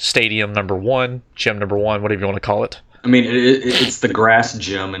is stadium number 1, gym number 1, whatever you want to call it. I mean, it's the grass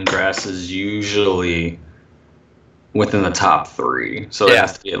gym, and grass is usually within the top 3. So it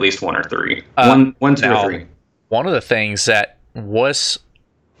has to be at least 1 or 3. 1, 2, or 3. One of the things that was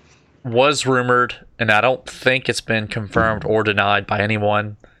rumored, and I don't think it's been confirmed or denied by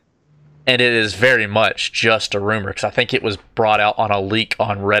anyone, and it is very much just a rumor, because I think it was brought out on a leak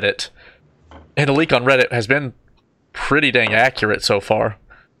on Reddit. And the leak on Reddit has been pretty dang accurate so far.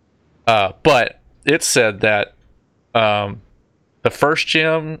 But it said that the first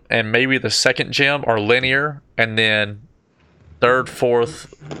gym and maybe the second gym are linear, and then 3rd,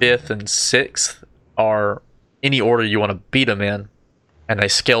 4th, 5th, and 6th are any order you want to beat them in, and they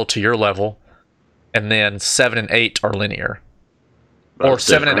scale to your level. And then 7 and 8 are linear. Or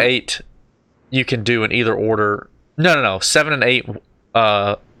 7 and 8 you can do in either order. No. 7 and 8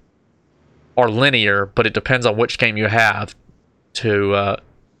 are linear, but it depends on which game you have.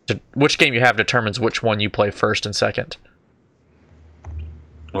 Which game you have determines which one you play first and second.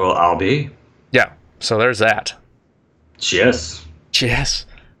 Well, I'll be. Yeah, so there's that. Yes.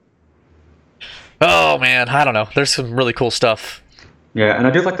 Oh, man, I don't know. There's some really cool stuff. Yeah, and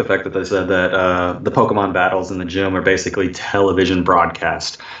I do like the fact that they said that the Pokemon battles in the gym are basically television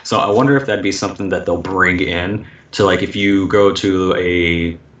broadcast. So I wonder if that'd be something that they'll bring in to, like, if you go to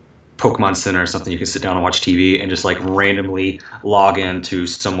a Pokemon Center or something, you can sit down and watch TV and just like randomly log into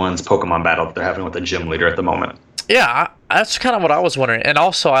someone's Pokemon battle that they're having with a gym leader at the moment. Yeah, that's kind of what I was wondering. And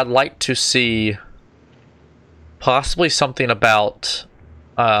also, I'd like to see possibly something about,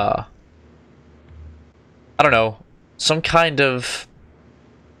 I don't know, some kind of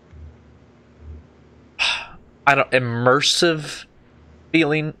immersive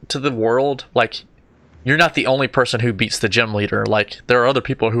feeling to the world. Like, you're not the only person who beats the gym leader. Like, there are other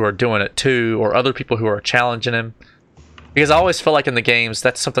people who are doing it too, or other people who are challenging him. Because I always feel like in the games,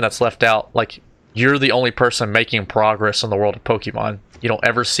 that's something that's left out. Like, you're the only person making progress in the world of Pokemon. You don't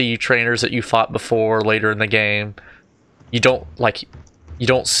ever see trainers that you fought before later in the game. You don't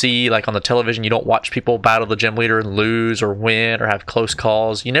see, like, on the television, you don't watch people battle the gym leader and lose or win or have close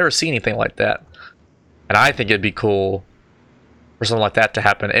calls. You never see anything like that. And I think it'd be cool for something like that to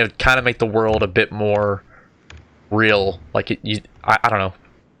happen. It would kind of make the world a bit more real. Like, I don't know.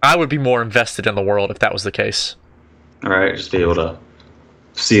 I would be more invested in the world if that was the case. All right, just be able to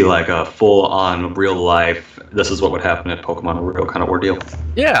see like a full-on real life, this is what would happen at Pokemon, a real kind of ordeal.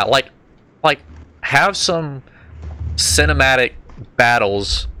 Yeah, like have some cinematic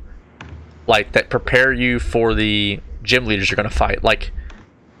battles like that prepare you for the gym leaders you're going to fight. Like,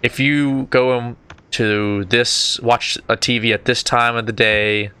 if you go to watch a TV at this time of the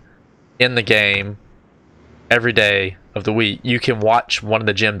day in the game every day of the week, you can watch one of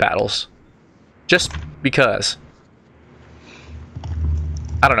the gym battles just because.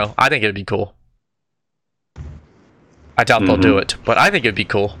 I don't know. I think it'd be cool. I doubt they'll do it, but I think it'd be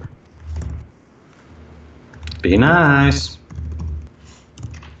cool. Be nice.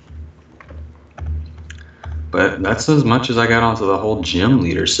 But that's as much as I got onto the whole gym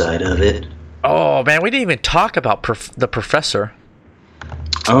leader side of it. Oh, man, we didn't even talk about the professor.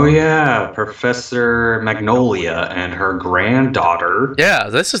 Oh, yeah, Professor Magnolia and her granddaughter. Yeah,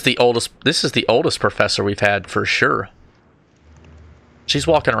 this is the oldest professor we've had for sure. She's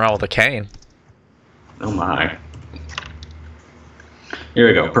walking around with a cane. Oh, my. Here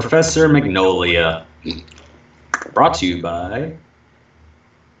we go. Professor Magnolia. Brought to you by...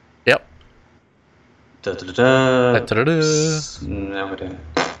 Yep.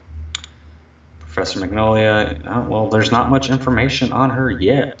 Professor Magnolia. Well, there's not much information on her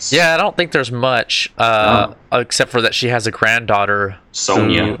yet. Yeah, I don't think there's much, except for that she has a granddaughter,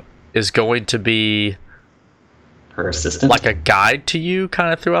 Sonia, who is going to be her assistant, like a guide to you,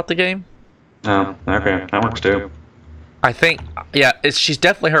 kind of throughout the game. Oh, okay, that works too. I think, yeah, she's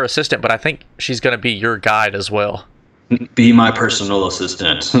definitely her assistant, but I think she's going to be your guide as well. Be my personal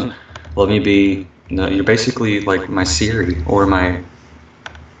assistant. Let me be. No, you're basically like my Siri or my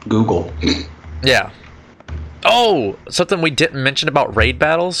Google. Yeah. Oh, something we didn't mention about raid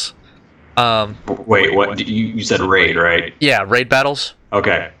battles. Wait, what? You said raid, right? Yeah, raid battles.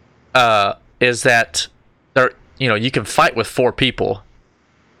 Okay. Is that there? You can fight with 4 people,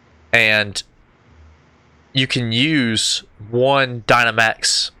 and you can use one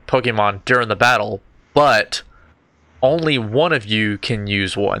Dynamax Pokemon during the battle, but only one of you can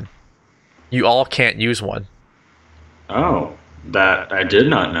use one. You all can't use one. Oh, that I did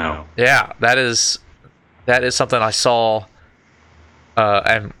not know. Yeah, that is something I saw,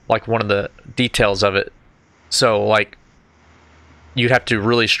 and like one of the details of it. So like, you'd have to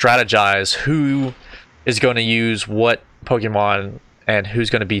really strategize who is going to use what Pokemon and who's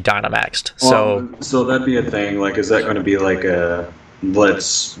going to be Dynamaxed. So that'd be a thing. Like, is that going to be like a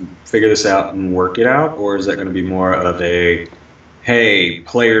let's figure this out and work it out, or is that going to be more of a hey,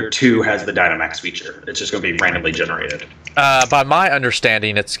 player 2 has the Dynamax feature? It's just going to be randomly generated. By my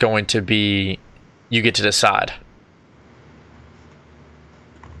understanding, it's going to be you get to decide.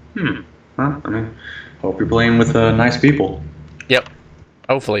 Well, I mean, hope you're playing with nice people. Yep.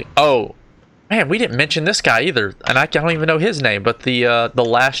 Hopefully. Oh, man, we didn't mention this guy either, and I don't even know his name. But the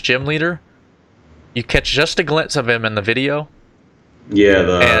last gym leader, you catch just a glimpse of him in the video. Yeah,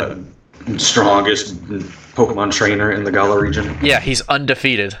 the strongest Pokemon trainer in the Galar region. Yeah, he's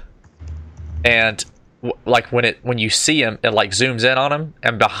undefeated. And like when you see him, it like zooms in on him,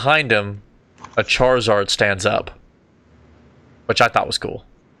 and behind him, a Charizard stands up, which I thought was cool.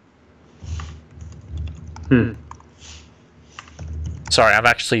 Sorry,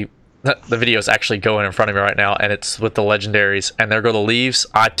 the video is actually going in front of me right now, and it's with the legendaries, and there go the leaves.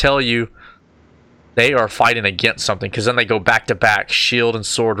 I tell you, they are fighting against something, because then they go back to back, shield and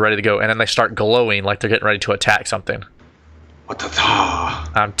sword ready to go, and then they start glowing like they're getting ready to attack something.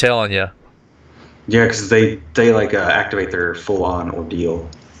 I'm telling you. Yeah, because they like activate their full-on ordeal.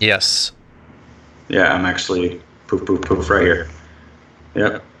 Yes. Yeah, I'm actually poof right here.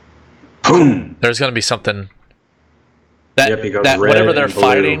 Yep. Boom. There's gonna be something that he goes that red whatever they're and blue.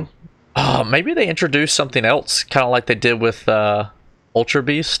 fighting. Oh, maybe they introduced something else, kind of like they did with Ultra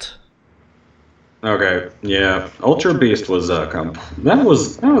Beast. Okay, yeah. Ultra Beast was that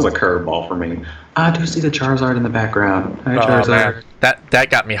was a curveball for me. I do see the Charizard in the background. Hi, Charizard. Man. That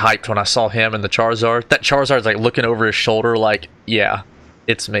got me hyped when I saw him and the Charizard. That Charizard's like looking over his shoulder, like, yeah,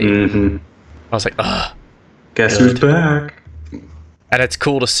 it's me. Mm-hmm. I was like, ugh. Guess who's back? And it's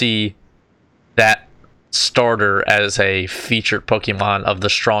cool to see that starter as a featured Pokemon of the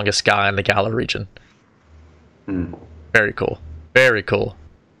strongest guy in the Galar region. Very cool. Very cool.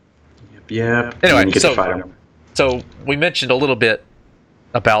 Yep. Anyway, you get to fight him. So we mentioned a little bit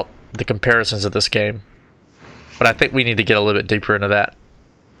about the comparisons of this game, but I think we need to get a little bit deeper into that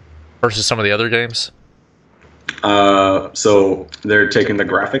versus some of the other games. So they're taking the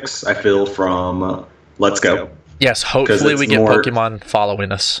graphics, I feel, from Let's Go. Yes, hopefully we get Pokemon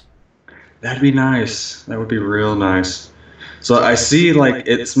following us. That'd be nice. That would be real nice. So I see, like,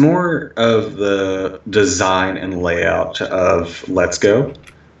 it's more of the design and layout of Let's Go.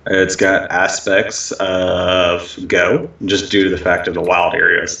 It's got aspects of Go, just due to the fact of the wild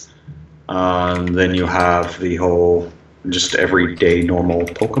areas. Then you have the whole just everyday normal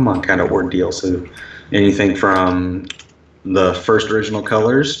Pokemon kind of ordeal. So anything from the first original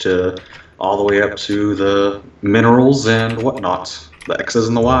colors to all the way up to the minerals and whatnot, the X's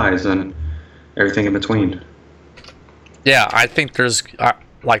and the Y's and everything in between. Yeah, I think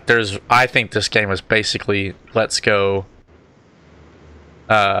I think this game is basically Let's Go.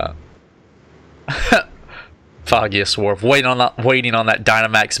 Foggiest Wharf, waiting on that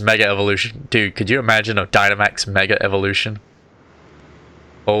Dynamax Mega Evolution. Dude, could you imagine a Dynamax Mega Evolution?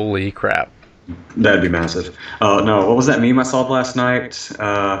 Holy crap. That'd be massive. No, what was that meme I saw last night?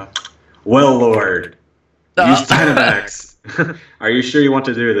 Well, Lord, use Dynamax. Are you sure you want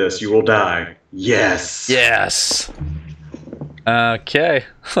to do this? You will die. Yes. Yes. Okay.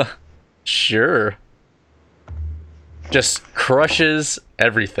 Sure. Just crushes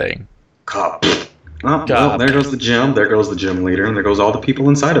everything. Cop. Oh, well, there goes the gym. There goes the gym leader, and there goes all the people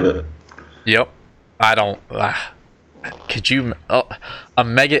inside of it. Yep. I don't. Could you? A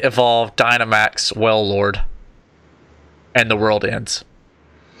Mega Evolved Dynamax Well-Lord, and the world ends.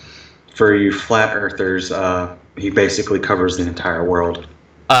 For you flat earthers, he basically covers the entire world.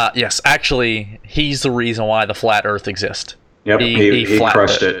 Yes, actually, he's the reason why the flat Earth exists. Yep, he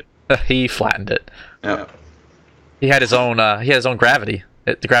crushed it. He flattened it. Yep. He had his own. He had his own gravity.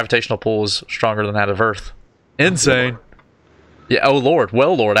 The gravitational pull is stronger than that of Earth. Insane. Yeah. Oh Lord.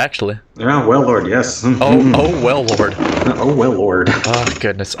 Well Lord, actually. Yeah. Well Lord. Yes. Oh well Lord. Oh well Lord. Oh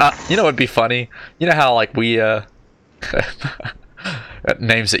goodness. You know what'd be funny? You know how like we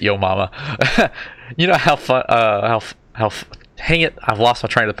names it Yo Mama. You know how fun. Hang it! I've lost my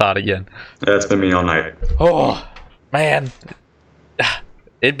train of thought again. That's been me all night. Oh man.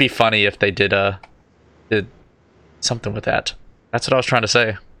 it'd be funny if they did something with that. That's what I was trying to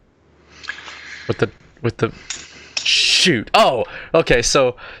say. With the shoot. Oh, okay.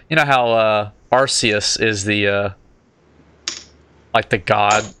 So you know how Arceus is the like the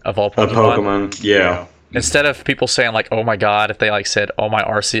god of all Pokemon. Pokemon, yeah. Instead of people saying like, "Oh my god," if they like said, "Oh my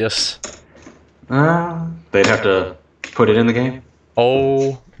Arceus," they'd have to put it in the game.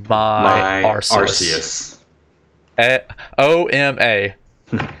 Oh my Arceus. OMA.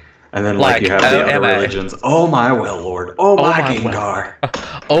 And then like you have the other OMA. religions. Oh my well lord. Oh my Gengar.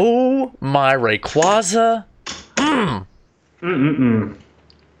 Oh my Rayquaza.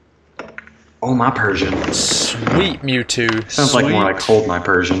 Oh my Persian. Sweet Mewtwo. Sounds like more like hold my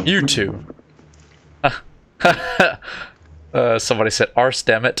Persian. Mewtwo. Somebody said Arse,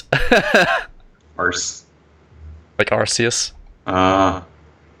 damn it. Arse. Like Arceus. Arse,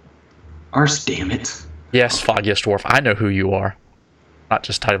 damn it. Yes, Foggiest Dwarf. I know who you are. Not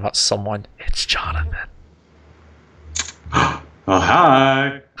just talking about someone. It's Jonathan. Oh,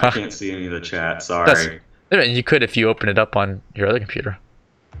 hi. I can't see any of the chat. Sorry. You could if you open it up on your other computer.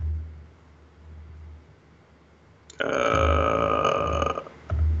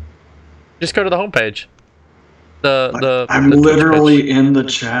 Just go to the homepage. I'm literally in the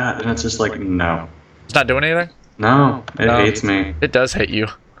chat, and it's just like, no. It's not doing anything? No, it hates me. It does hate you.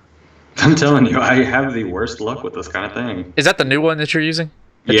 I'm telling you, I have the worst luck with this kind of thing. Is that the new one that you're using?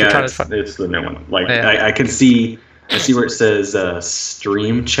 Yeah, it's the new one. Like, yeah. I can see... I see where it says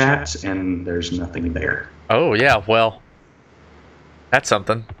stream chat, and there's nothing there. Oh, yeah, well, that's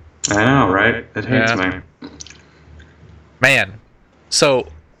something. I know, right? It hates me. Man, so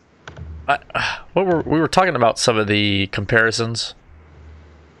we were talking about some of the comparisons.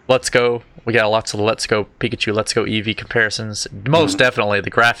 Let's Go. We got lots of Let's Go Pikachu, Let's Go Eevee comparisons. Most definitely,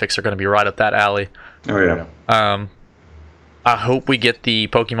 the graphics are going to be right up that alley. Oh, yeah. I hope we get the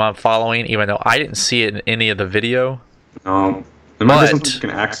Pokemon following, even though I didn't see it in any of the video. No, it might be something you can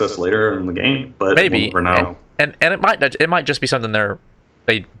access later in the game, but maybe we'll never know. And it might just be something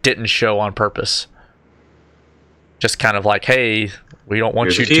they didn't show on purpose. Just kind of like, hey, we don't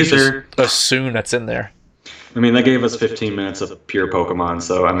want you to just assume that's in there. I mean, they gave us 15 minutes of pure Pokemon,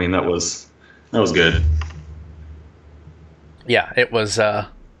 so I mean that was good. Yeah, it was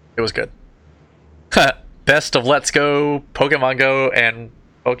good. Best of Let's Go, Pokemon Go, and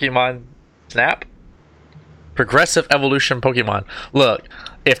Pokemon Snap. Progressive evolution Pokemon. Look,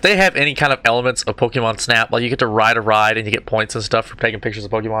 if they have any kind of elements of Pokemon Snap, like you get to ride a ride and you get points and stuff for taking pictures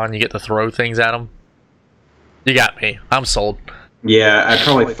of Pokemon, and you get to throw things at them, you got me. I'm sold. Yeah, I'd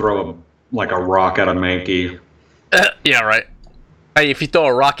probably throw a rock at a Mankey. Yeah, right. Hey, if you throw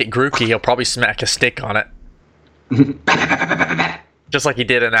a rock at Grookey, he'll probably smack a stick on it. Just like he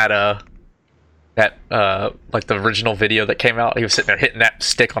did in that like the original video that came out. He was sitting there hitting that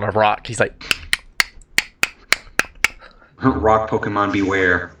stick on a rock. He's like, rock Pokemon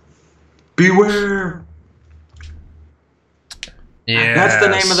beware. Beware! Yeah. That's the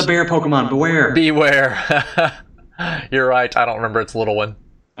name of the bear Pokemon, Beware. Beware. You're right, I don't remember its little one.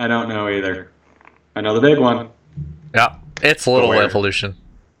 I don't know either. I know the big one. Yeah, it's Little Beware. Evolution.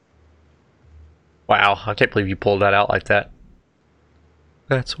 Wow, I can't believe you pulled that out like that.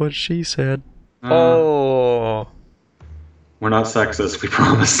 That's what she said. Oh. We're not sexist, we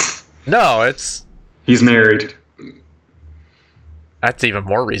promise. No, it's... He's married. That's even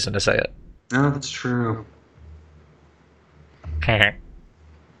more reason to say it. No, that's true.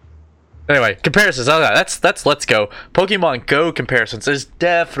 Anyway, comparisons. Oh, that's Let's Go. Pokemon Go comparisons is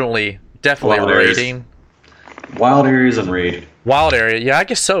definitely Wild rating. Wild areas and raid. Wild area, yeah, I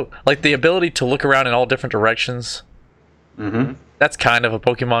guess so. Like the ability to look around in all different directions. Mm-hmm. That's kind of a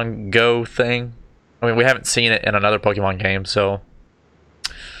Pokemon Go thing. I mean, we haven't seen it in another Pokemon game, so.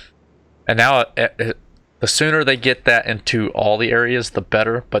 And now, the sooner they get that into all the areas, the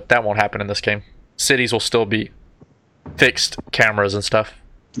better. But that won't happen in this game. Cities will still be fixed cameras and stuff.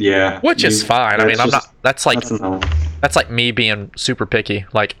 Yeah, which is fine. I mean, I'm not. That's like no. That's like me being super picky.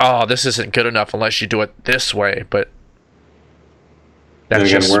 Like, oh, this isn't good enough unless you do it this way. But that's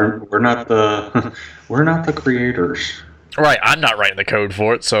again, just we're not the we're not the creators. Right. I'm not writing the code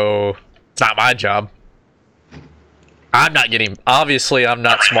for it, so it's not my job. I'm not getting. Obviously, I'm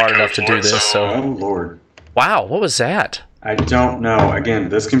not smart enough to do this. So. Oh Lord. Wow, what was that? I don't know. Again,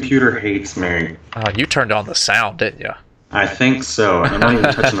 this computer hates me. You turned on the sound, didn't you? I think so. I'm not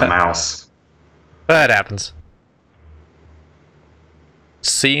even touching the mouse. That happens.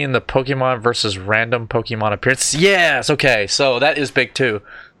 Seeing the Pokemon versus random Pokemon appearance. Yes, okay. So that is big too.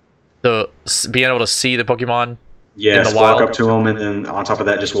 Being able to see the Pokemon. Yes, in the walk wild. up to them and then on top of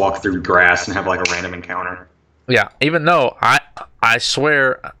that just walk through grass and have like a random encounter. Yeah, even though I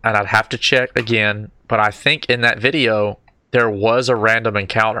swear, and I'd have to check again, but I think in that video there was a random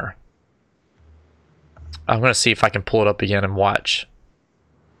encounter. I'm gonna see if I can pull it up again and watch.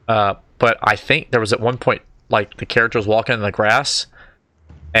 But I think there was at one point, like, the character was walking in the grass,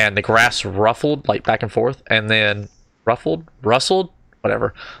 and the grass ruffled, like, back and forth, and then rustled,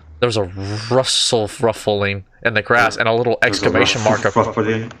 whatever. There was a ruffling in the grass, and a little exclamation mark.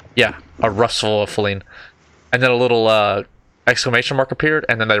 Yeah, a ruffling. And then a little exclamation mark appeared,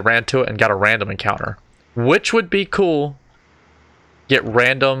 and then they ran to it and got a random encounter. Which would be cool. Get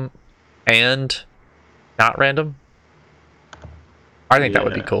random and not random. I think that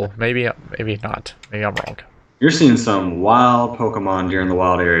would be cool. Maybe not. Maybe I'm wrong. You're seeing some wild Pokemon during the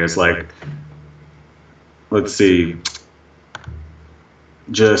wild areas. Like, let's see.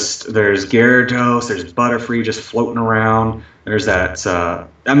 There's Gyarados, there's Butterfree just floating around. There's that,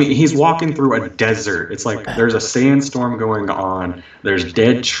 he's walking through a desert. It's like there's a sandstorm going on. There's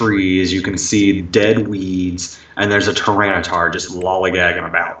dead trees. You can see dead weeds. And there's a Tyranitar just lollygagging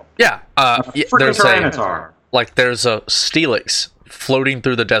about. Yeah. Freaking Tyranitar. There's a Steelix floating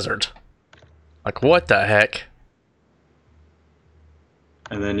through the desert. Like, what the heck?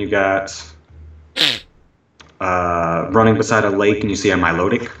 And then you got running beside a lake, and you see a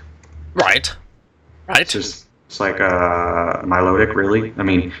Milotic. Right. It's like Milotic, really? I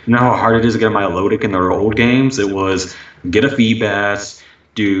mean, you know how hard it is to get a Milotic in the old games? It was get a Feebas,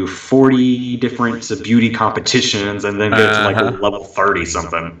 do 40 different beauty competitions, and then get to like level 30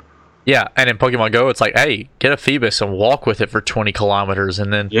 something. Yeah, and in Pokemon Go, it's like, hey, get a Feebas and walk with it for 20 kilometers,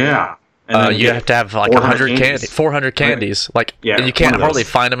 and then and then you have to have like 400 candies. Like, and you can't hardly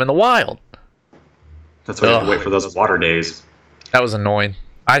find them in the wild. That's why you have to wait for those water days. That was annoying.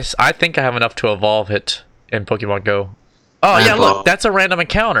 I think I have enough to evolve it in Pokemon Go. Oh, yeah, look, that's a random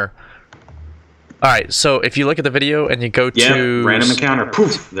encounter. All right, so if you look at the video and you go to... random encounter.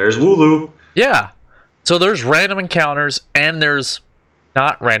 Poof, there's Wooloo. Yeah. So there's random encounters and there's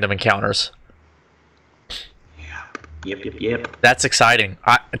not random encounters. Yeah. Yep. That's exciting.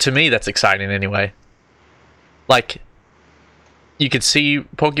 To me, that's exciting anyway. Like, you can see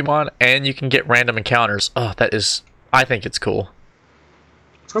Pokemon and you can get random encounters. Oh, that is... I think it's cool.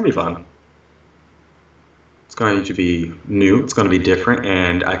 It's going to be fun. It's going to be new. It's going to be different,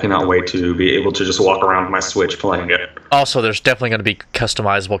 and I cannot wait to be able to just walk around with my Switch playing it. Also, there's definitely going to be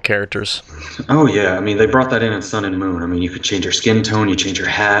customizable characters. Oh, yeah. I mean, they brought that in Sun and Moon. I mean, you could change your skin tone, you change your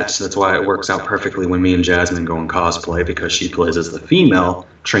hats. That's why it works out perfectly when me and Jasmine go and cosplay, because she plays as the female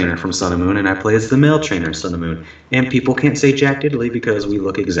trainer from Sun and Moon, and I play as the male trainer in Sun and Moon. And people can't say Jack Diddley because we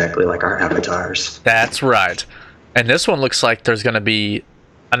look exactly like our avatars. That's right. And this one looks like there's going to be...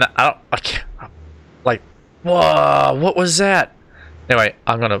 Whoa, what was that? Anyway,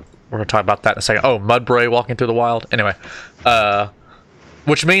 we're gonna talk about that in a second. Oh, Mudbray walking through the wild. Anyway,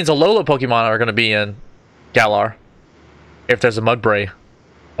 which means Alola Pokemon are gonna be in Galar if there's a Mudbray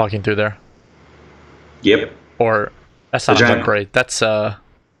walking through there. Yep. Or that's not a Mudbray. That's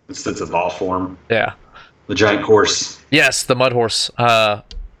it's a ball form. Yeah. The giant horse. Yes, the mud horse.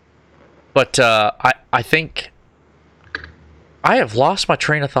 But I think I have lost my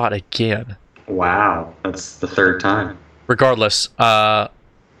train of thought again. Wow, that's the third time. Regardless, there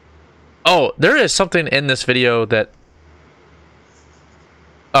is something in this video that...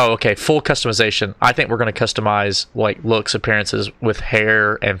 Oh, okay, full customization. I think we're going to customize like looks, appearances with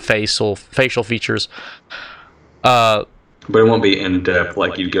hair and facial features. But it won't be in depth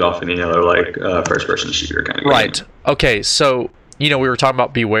like you'd get off any other like first person shooter kind of game. Right. Okay, so we were talking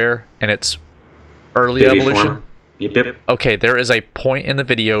about Beware and its early evolution. Form. Yep. Okay, there is a point in the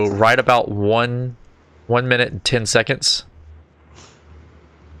video right about 1 minute and 10 seconds.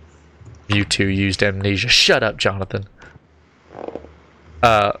 Mewtwo used amnesia. Shut up, Jonathan.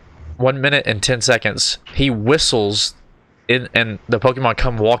 1 minute and 10 seconds. He whistles, and the Pokemon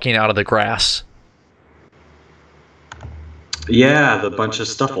come walking out of the grass. Yeah, the bunch of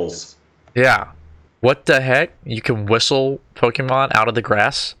Stuffles. Yeah. What the heck? You can whistle Pokemon out of the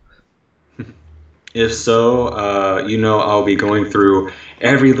grass? If so, I'll be going through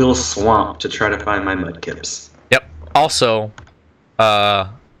every little swamp to try to find my Mudkips. Yep. Also,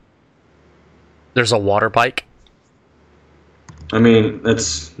 there's a water bike. I mean,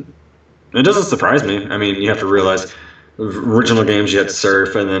 it doesn't surprise me. I mean, you have to realize, original games you had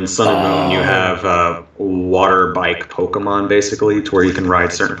Surf, and then Sun and Moon you have water bike Pokemon, basically, to where you can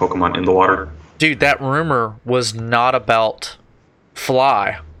ride certain Pokemon in the water. Dude, that rumor was not about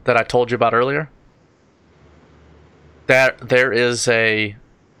Fly that I told you about earlier. That the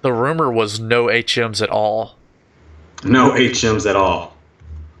rumor was no HMs at all. No HMs at all.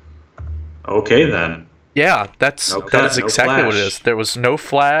 Okay, then. Yeah, that is no exactly what it flash. is. There was no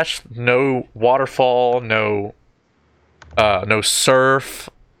flash, no waterfall, no surf,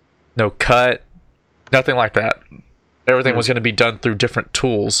 no cut, nothing like that. Everything was going to be done through different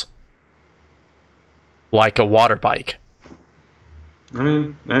tools, like a water bike. I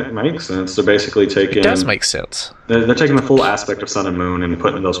mean, that makes sense. They're basically taking. It does make sense. They're taking the full aspect of Sun and Moon and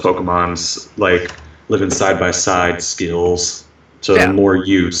putting those Pokemon's like living side by side skills to Yeah. more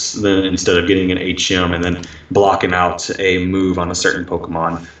use than instead of getting an HM and then blocking out a move on a certain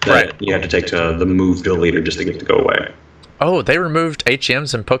Pokemon that Right. you have to take to the move deleter just to get to go away. Oh, they removed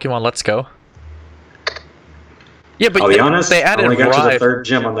HMs in Pokemon Let's Go. Yeah, but I'll be honest, they I added only got to the Rive. third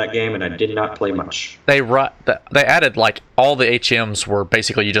gym on that game and I did not play much. They added like all the HMs were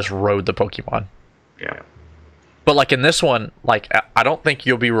basically you just rode the Pokemon. Yeah. But like in this one, like I don't think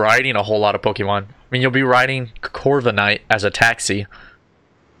you'll be riding a whole lot of Pokemon. I mean, you'll be riding Corviknight as a taxi.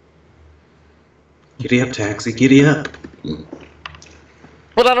 Giddy up, taxi, giddy up.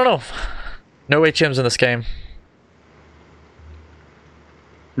 But I don't know. No HMs in this game.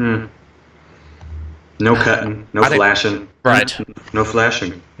 No cutting, no I think- flashing. Right. No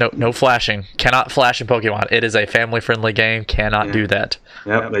flashing. No flashing. Cannot flash in Pokemon. It is a family-friendly game. Cannot do that.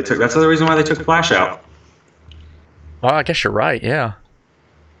 Yep, that's the reason why they took Flash out. Well, I guess you're right. Yeah.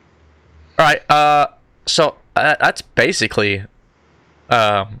 All right. So that's basically,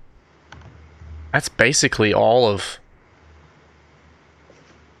 all of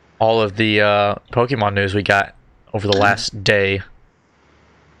the Pokemon news we got over the last day.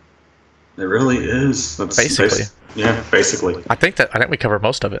 It really is. That's Basically. Basically. I think we covered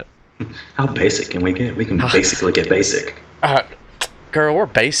most of it. How basic can we get? We can basically get basic. Girl, we're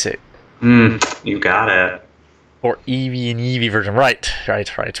basic. You got it. Or Eevee and Eevee version. Right.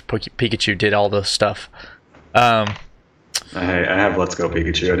 Pikachu did all the stuff. I have Let's Go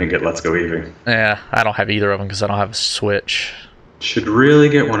Pikachu. I didn't get Let's Go Eevee. Yeah, I don't have either of them because I don't have a Switch. Should really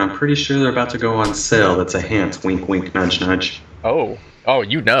get one. I'm pretty sure they're about to go on sale. That's a hint. Wink, wink, nudge, nudge. Oh,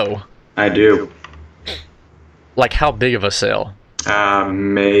 you know. I do. Like how big of a sale?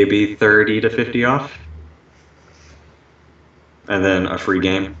 Maybe 30 to 50 off. And then a free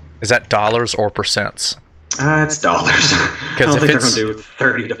game. Is that dollars or percents? It's dollars. I don't if think they're it's- going to do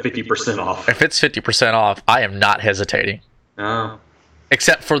 30 to 50% off. If it's 50% off, I am not hesitating. Oh,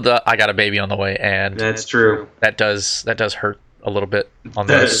 Except for the I got a baby on the way, and that's true. that does hurt a little bit on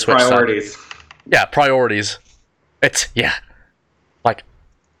the That is Switch priorities. side. Yeah, priorities. Like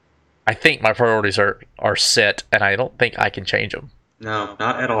I think my priorities are set, and I don't think I can change them. No,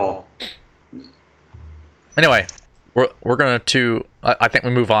 not at all. Anyway, we're going to. I think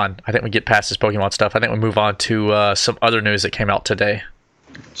we move on. I think we get past this Pokemon stuff. I think we move on to some other news that came out today.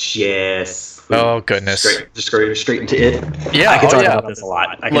 Yes. Oh goodness. Just go straight into it. Yeah. I can talk yeah. about this a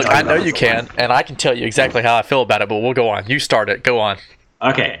lot. Look, I know you can, and I can tell you exactly how I feel about it. But we'll go on. You start it. Go on.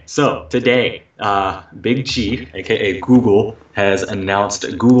 Okay, so today, Big G, aka Google, has announced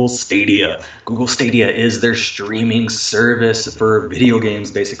Google Stadia. Google Stadia is their streaming service for video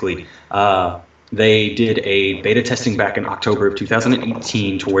games, basically. They did a beta testing back in October of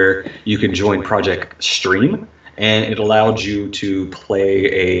 2018 to where you could join Project Stream, and it allowed you to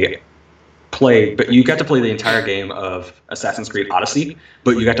but you got to play the entire game of Assassin's Creed Odyssey,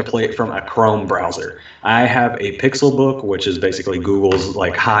 but you got to play it from a Chrome browser. I have a Pixelbook, which is basically Google's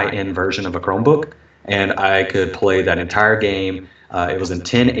like high-end version of a Chromebook, and I could play that entire game. It was in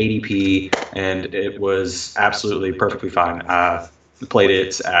 1080p, and it was absolutely perfectly fine. Played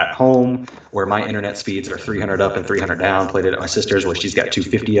it at home, where my internet speeds are 300 up and 300 down. Played it at my sister's, where she's got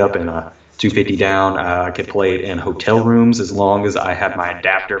 250 up and 250 down. I could play it in hotel rooms as long as I have my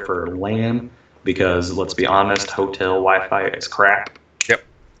adapter for LAN, because let's be honest, hotel Wi-Fi is crap. Yep.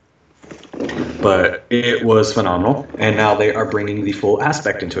 But it was phenomenal, and now they are bringing the full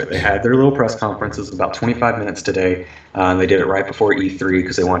aspect into it. They had their little press conferences, about 25 minutes today. They did it right before E3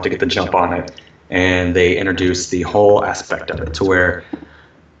 because they wanted to get the jump on it. And they introduced the whole aspect of it to where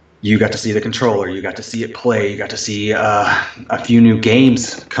you got to see the controller, you got to see it play, you got to see a few new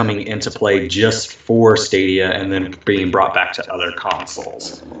games coming into play just for Stadia and then being brought back to other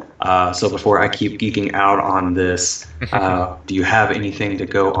consoles. So before I keep geeking out on this, do you have anything to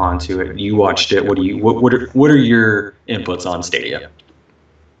go on to it? You watched it. What are your inputs on Stadia?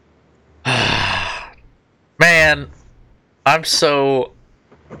 Man, I'm so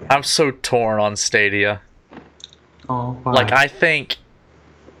torn on Stadia. Oh, wow. Like I think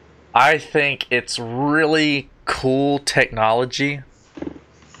it's really cool technology,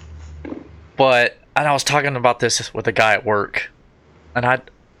 but and I was talking about this with a guy at work, and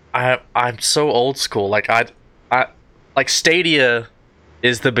I'm so old school. Like I like Stadia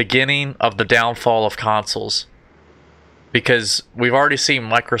is the beginning of the downfall of consoles. Because we've already seen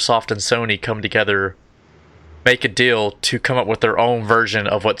Microsoft and Sony come together, make a deal to come up with their own version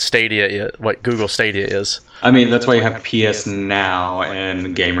of what Stadia is, what Google Stadia is. I mean, that's why you have PS Now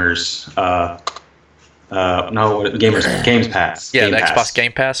and Gamers. Games Pass. Yeah, Game the Pass. Xbox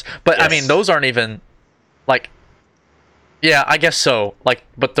Game Pass. But Yes. I mean, those aren't even like. Yeah, I guess so. Like,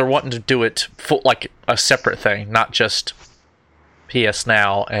 but they're wanting to do it full, like a separate thing, not just PS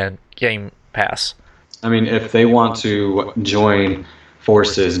Now and Game Pass. I mean, if they want to join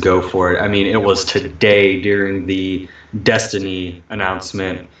forces, go for it. I mean, it was today during the Destiny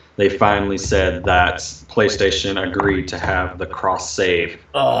announcement. They finally said that PlayStation agreed to have the cross save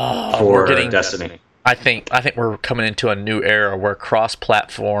for Destiny. I think we're coming into a new era where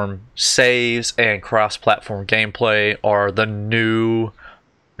cross-platform saves and cross-platform gameplay are the new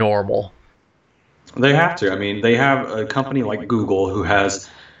normal. They have to. I mean, they have a company like Google who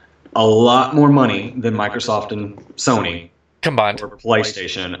has a lot more money than Microsoft and Sony Combined. or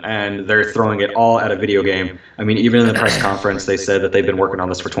PlayStation, and they're throwing it all at a video game. I mean, even in the press conference, they said that they've been working on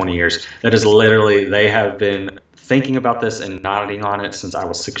this for 20 years. That is literally, they have been thinking about this and nodding on it since I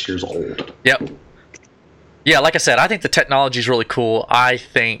was 6 years old. Yep. Yeah, like I said, I think the technology is really cool. I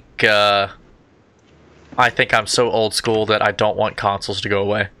think I'm so old school that I don't want consoles to go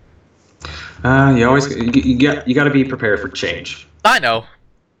away. You got to be prepared for change. I know,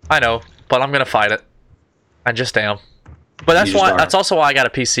 but I'm gonna fight it. I just am. But that's You just why. are. That's also why I got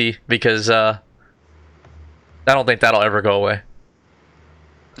a PC, because I don't think that'll ever go away.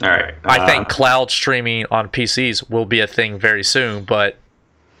 All right. I think cloud streaming on PCs will be a thing very soon, but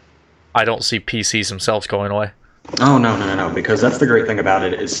I don't see PCs themselves going away. Oh, no. Because that's the great thing about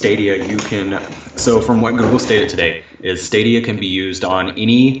it is Stadia, so from what Google stated today, is Stadia can be used on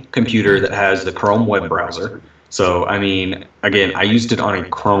any computer that has the Chrome web browser. So, I mean, again, I used it on a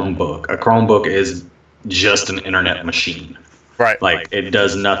Chromebook. A Chromebook is just an internet machine. Right. Like, it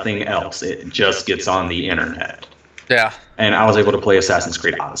does nothing else. It just gets on the internet. Yeah. And I was able to play Assassin's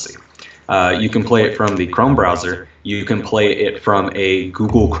Creed Odyssey. You can play it from the Chrome browser. You can play it from a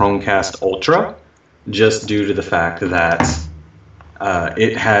Google Chromecast Ultra, just due to the fact that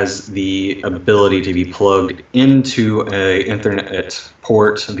it has the ability to be plugged into a internet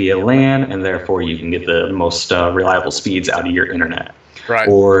port via LAN, and therefore you can get the most reliable speeds out of your internet. Right.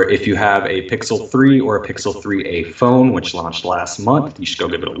 Or if you have a Pixel 3 or a Pixel 3a phone, which launched last month, you should go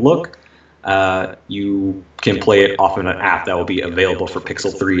give it a look. You can play it off of an app that will be available for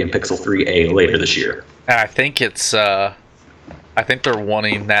Pixel 3 and Pixel 3a later this year. And I think it's. I think they're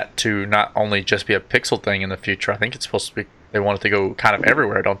wanting that to not only just be a Pixel thing in the future. I think it's supposed to be. They want it to go kind of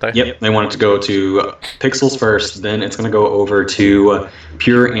everywhere, don't they? Yep, they want it to go to Pixels first, then it's going to go over to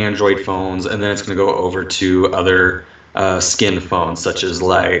pure Android phones, and then it's going to go over to other skin phones, such as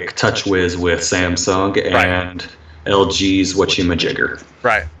like TouchWiz with Samsung and LG's Whatchamajigger.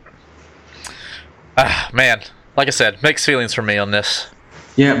 Right. Man, like I said, mixed feelings for me on this.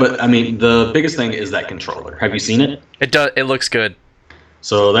 Yeah, but I mean, the biggest thing is that controller. Have you seen it? It does. It looks good.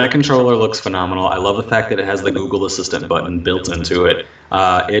 So that controller looks phenomenal. I love the fact that it has the Google Assistant button built into it.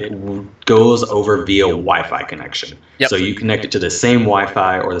 It goes over via Wi-Fi connection. Yep. So you connect it to the same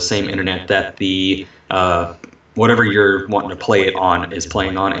Wi-Fi or the same internet that the whatever you're wanting to play it on is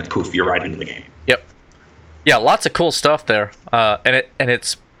playing on, and poof, you're right into the game. Yep. Yeah, lots of cool stuff there. And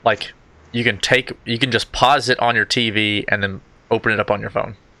it's like you can just pause it on your TV and then open it up on your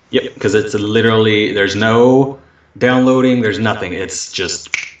phone. Yep, because it's literally, there's no downloading, there's nothing. It's just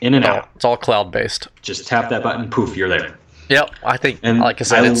in and out. It's all cloud based. Just tap that button, poof, you're there. Yep, I think, And like I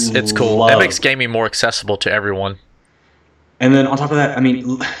said, I it's cool. love- It makes gaming more accessible to everyone. And then on top of that, I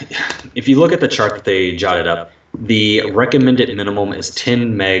mean, if you look at the chart that they jotted up, the recommended minimum is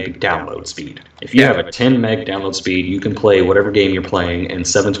 10 meg download speed. If you have a 10 meg download speed, you can play whatever game you're playing in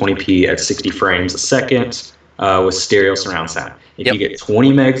 720p at 60 frames a second with stereo surround sound. If you get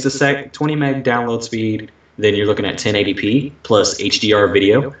 20 meg download speed, then you're looking at 1080p plus HDR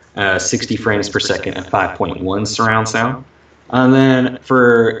video, 60 frames per second at 5.1 surround sound. And then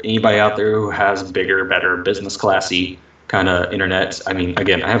for anybody out there who has bigger, better, business classy kind of internet, I mean,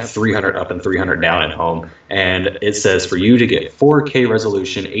 again, I have 300 up and 300 down at home, and it says for you to get 4K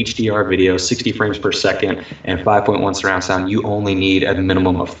resolution, HDR video, 60 frames per second, and 5.1 surround sound, you only need a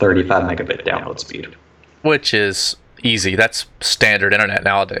minimum of 35 megabit download speed. Which is easy. That's standard internet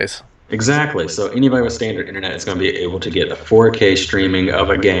nowadays. Exactly. So anybody with standard internet is going to be able to get a 4K streaming of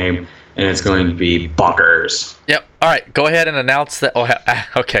a game, and it's going to be bonkers. Yep. All right. Go ahead and announce that. Oh,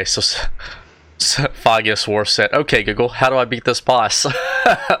 okay. So Fagius War said, "Okay, Google, how do I beat this boss?"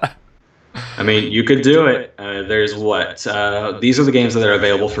 I mean, you could do it. There's what? These are the games that are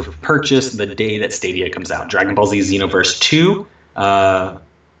available for purchase the day that Stadia comes out. Dragon Ball Z Xenoverse 2,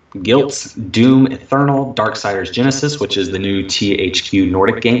 Guilt, Doom Eternal, Darksiders Genesis, which is the new THQ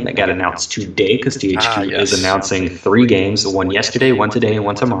Nordic game that got announced today because THQ is announcing 3 games, one yesterday, one today, and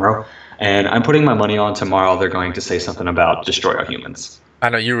one tomorrow. And I'm putting my money on tomorrow they're going to say something about Destroy All Humans. I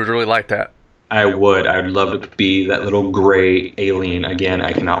know you would really like that. I would. I would love to be that little gray alien again.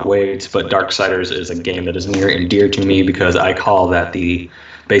 I cannot wait. But Darksiders is a game that is near and dear to me because I call that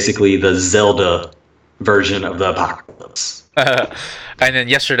basically the Zelda version of the apocalypse. And then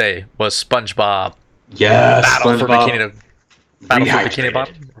yesterday was SpongeBob. Yes, Battle for SpongeBob. Bikini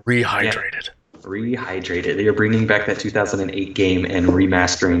Bottom. Rehydrated. Yeah. Rehydrated. They are bringing back that 2008 game and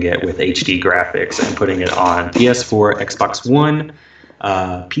remastering it with HD graphics and putting it on PS4, Xbox One,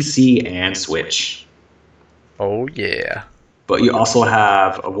 PC, and Switch. Oh, yeah. But you also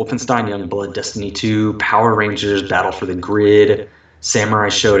have Wolfenstein Youngblood, Destiny 2, Power Rangers, Battle for the Grid, Samurai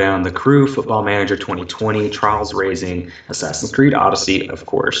Showdown, The Crew, Football Manager 2020, Trials Rising, Assassin's Creed Odyssey, of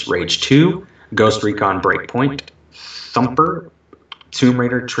course, Rage 2, Ghost Recon Breakpoint, Thumper, Tomb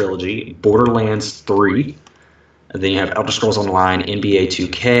Raider Trilogy, Borderlands 3, and then you have Elder Scrolls Online, NBA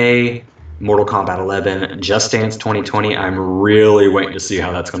 2K, Mortal Kombat 11, Just Dance 2020. I'm really waiting to see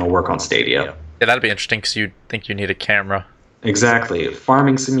how that's going to work on Stadia. Yeah, that'd be interesting because you'd think you need a camera. Exactly.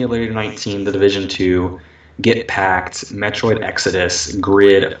 Farming Simulator 19, The Division 2, Get Packed, Metroid Exodus,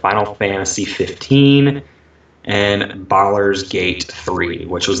 Grid, Final Fantasy 15, and Baldur's Gate 3,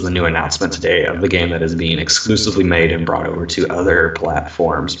 which was the new announcement today of the game that is being exclusively made and brought over to other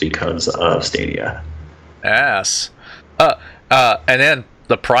platforms because of Stadia. Yes. And then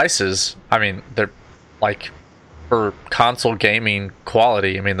the prices, I mean, they're like for console gaming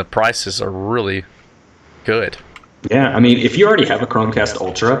quality, I mean, the prices are really good. Yeah, I mean, if you already have a Chromecast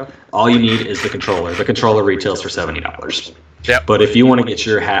Ultra, all you need is the controller. The controller retails for $70. Yep. But if you want to get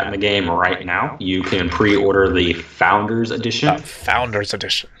your hat in the game right now, you can pre-order the Founders Edition. Founders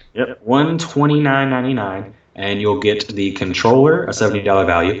Edition. Yep, $129.99, and you'll get the controller, a $70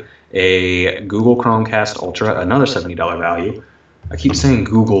 value, a Google Chromecast Ultra, another $70 value. I keep saying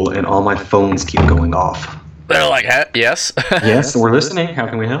Google, and all my phones keep going off. They're like, yes. Yes, we're listening. How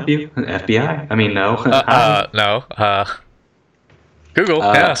can we help you? FBI? I mean, no. No. Google,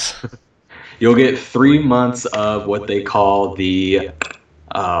 yes. You'll get 3 months of what they call the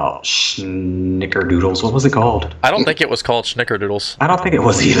Snickerdoodles. What was it called? I don't think it was called Snickerdoodles. I don't think it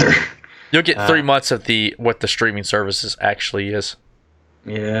was either. You'll get 3 months of what the streaming services actually is.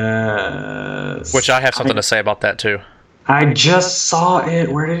 Yes. Which I have something to say about that too. I just saw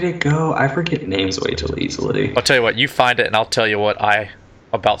it. Where did it go? I forget names way too easily. I'll tell you what, you find it and I'll tell you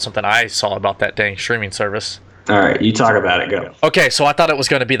about something I saw about that dang streaming service. All right, you talk about it. Go. Okay, so I thought it was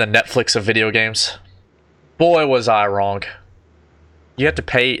going to be the Netflix of video games. Boy, was I wrong. You have to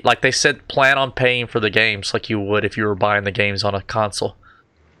pay, like they said, plan on paying for the games like you would if you were buying the games on a console.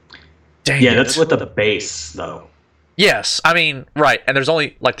 Dang yeah, it. that's with the base though. Yes, I mean, right, and there's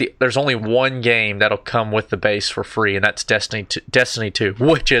only one game that'll come with the base for free, and that's Destiny 2,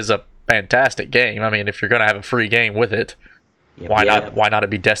 which is a fantastic game. I mean, if you're gonna have a free game with it, why not it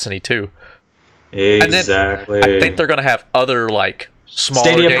be Destiny 2? Exactly. And then I think they're gonna have other like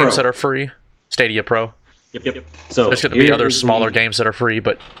smaller Stadia games Pro. that are free. Stadia Pro. Yep. So There's gonna be other smaller games that are free,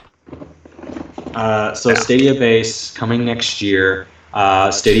 but Stadia base coming next year.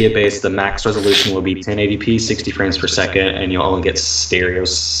 Stadia base, the max resolution will be 1080p, 60 frames per second, and you'll only get stereo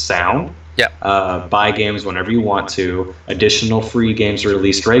sound. yeah. Buy games whenever you want to. Additional free games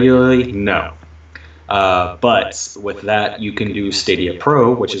released regularly? No. But with that, you can do Stadia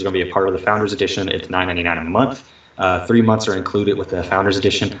Pro, which is going to be a part of the Founders Edition. It's $9.99 a month. 3 months are included with the Founders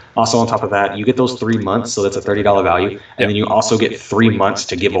Edition. Also, on top of that, you get those 3 months, so that's a $30 value. And then you also get 3 months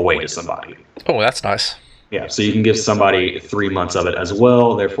to give away to somebody. Oh, that's nice. Yeah, so you can give somebody 3 months of it as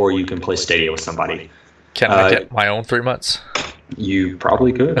well. Therefore, you can play Stadia with somebody. Can I get my own 3 months? You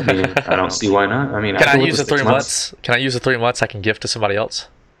probably could. I mean, I don't see why not. I mean, Can I use the 3 months? Can I use the 3 months I can gift to somebody else?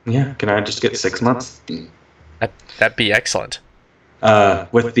 Yeah. Can I just get 6 months? That'd be excellent.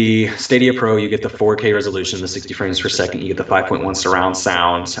 With the Stadia Pro, you get the 4K resolution, the 60 frames per second. You get the 5.1 surround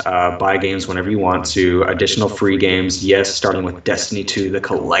sound. Buy games whenever you want to. Additional free games, yes, starting with Destiny 2, the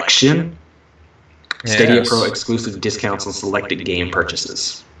collection. Stadia Yes. Pro exclusive discounts on selected game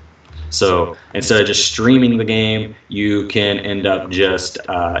purchases. So instead of just streaming the game, you can end up just,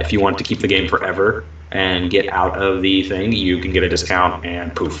 if you want to keep the game forever and get out of the thing, you can get a discount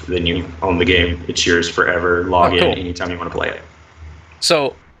and poof, then you own the game. It's yours forever. Log in cool. anytime you want to play it.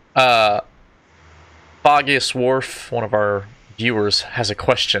 So, Foggiest Wharf, one of our viewers, has a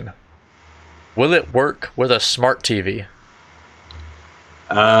question. Will it work with a smart TV?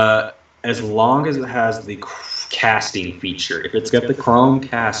 As long as it has the casting feature. If it's got the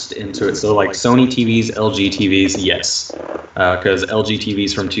Chromecast into it, so like Sony TVs, LG TVs, yes. Because LG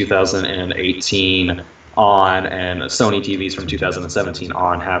TVs from 2018 on and Sony TVs from 2017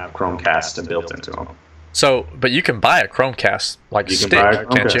 on have Chromecast built into them. So, but you can buy a Chromecast like You can stick, buy a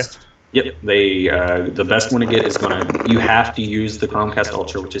can't you? Chromecast. Yep, they the best one to get is you have to use the Chromecast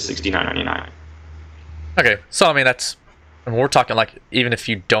Ultra, which is $69.99. Okay, so I mean we're talking like even if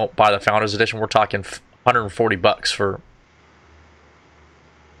you don't buy the Founders Edition, we're talking $140 for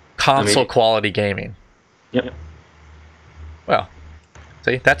console quality gaming. Yep. Well,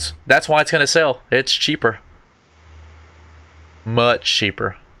 see, that's why it's gonna sell. It's cheaper, much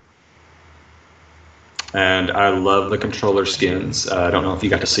cheaper. And I love the controller skins. I don't know if you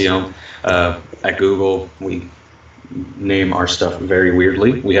got to see them. At Google, we name our stuff very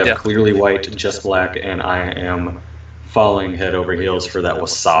weirdly. We have Clearly White, Just Black, and I am falling head over heels for that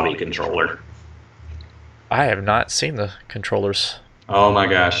Wasabi controller. I have not seen the controllers. Oh my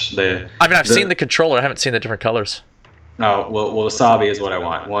gosh. I've seen the controller. I haven't seen the different colors. Oh, well, Wasabi is what I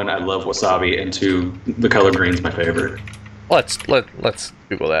want. One, I love Wasabi, and two, the color green's my favorite. Let's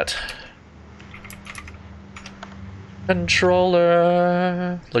Google that.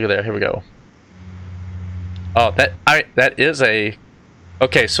 Controller. Look at there. Here we go. Oh, that is a.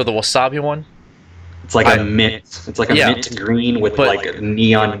 Okay, so the Wasabi one. It's like a mint. It's like a mint green with like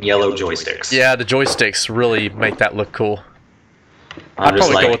neon yellow joysticks. Yeah, the joysticks really make that look cool. I'd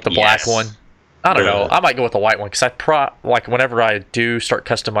probably go with the black one. I don't know. I might go with the white one because like whenever I do start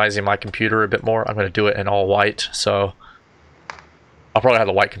customizing my computer a bit more, I'm going to do it in all white. So I'll probably have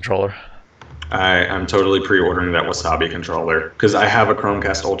the white controller. I'm totally pre-ordering that Wasabi controller because I have a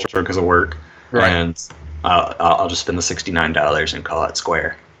Chromecast Ultra because of work, and I'll just spend the $69 and call it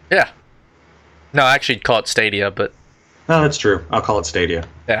Square. Yeah. No, I actually call it Stadia, but no, that's true. I'll call it Stadia.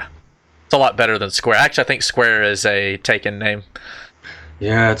 Yeah, it's a lot better than Square. Actually, I think Square is a taken name.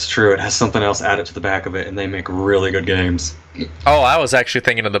 Yeah, it's true. It has something else added to the back of it, and they make really good games. Oh, I was actually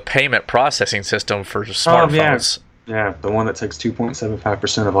thinking of the payment processing system for smartphones. Yeah, the one that takes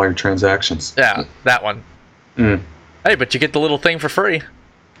 2.75% of all your transactions. Yeah, that one. Hey, but you get the little thing for free.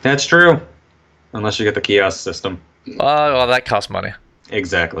 That's true. Unless you get the kiosk system. Well, that costs money.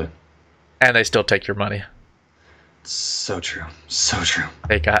 Exactly. And they still take your money. So true. So true.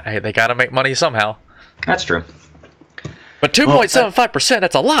 They got to make money somehow. That's true. But 2.75%,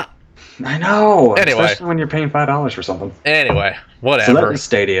 that's a lot. I know. Anyway. Especially when you're paying $5 for something. Anyway, whatever. So that is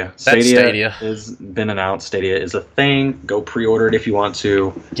Stadia. Stadia has been announced. Stadia is a thing. Go pre-order it if you want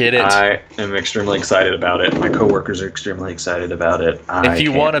to. Get it. I am extremely excited about it. My coworkers are extremely excited about it. If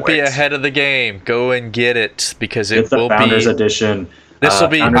you want to be ahead of the game, go and get it because it will be. Founders Edition. This will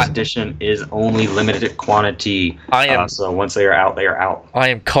be. Founders Edition is only limited quantity. So once they are out, they are out. I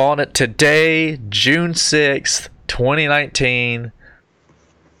am calling it today, June 6th, 2019.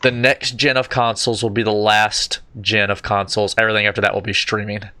 The next gen of consoles will be the last gen of consoles. Everything after that will be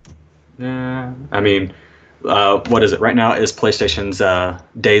streaming. I mean, what is it? Right now is PlayStation's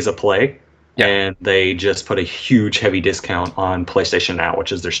Days of Play. Yeah. And they just put a huge, heavy discount on PlayStation Now,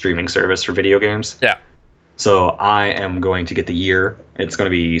 which is their streaming service for video games. Yeah. So I am going to get the year. It's going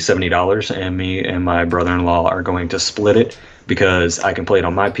to be $70, and me and my brother-in-law are going to split it because I can play it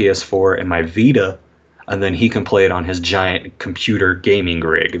on my PS4 and my Vita, and then he can play it on his giant computer gaming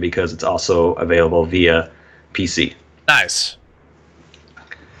rig because it's also available via PC. Nice.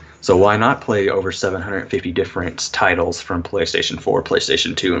 So why not play over 750 different titles from PlayStation 4,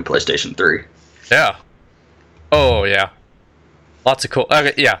 PlayStation 2, and PlayStation 3? Yeah. Oh, yeah. Lots of cool...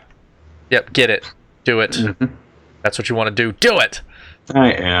 Okay, yeah. Yep, get it. Do it. Mm-hmm. That's what you want to do. Do it!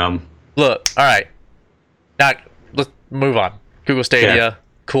 I am. Look, alright. Now, let's move on. Google Stadia,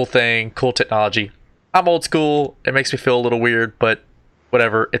 cool thing, cool technology. I'm old school. It makes me feel a little weird, but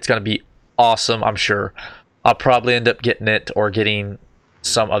whatever. It's going to be awesome, I'm sure. I'll probably end up getting it or getting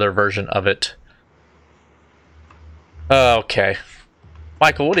some other version of it. Okay.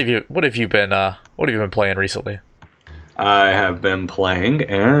 Michael, what have you been playing recently? I have been playing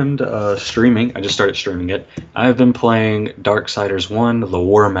and streaming. I just started streaming it. I've been playing Darksiders 1, the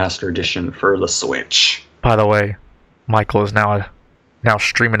War Master Edition for the Switch. By the way, Michael is now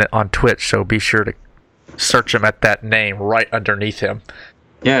streaming it on Twitch, so be sure to search him at that name right underneath him.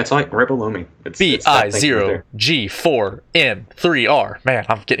 Yeah, it's like right below me. It's BI0G4M3R. Man,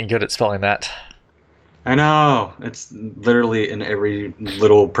 I'm getting good at spelling that. I know. It's literally in every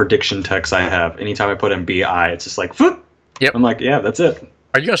little prediction text I have. Anytime I put in BI, it's just like, Foot! Yep. I'm like, yeah, that's it.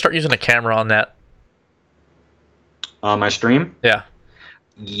 Are you going to start using a camera on that? On my stream? Yeah.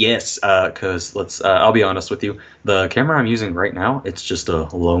 Yes, because I'll be honest with you. The camera I'm using right now, it's just a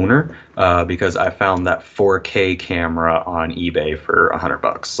loaner, because I found that 4K camera on eBay for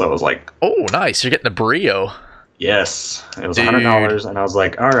 $100. So I was like, Oh, nice. You're getting the Brio. yes, it was Dude. $100, and I was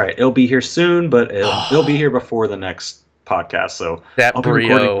like, all right, it'll be here soon, but it'll be here before the next podcast. So That I'll be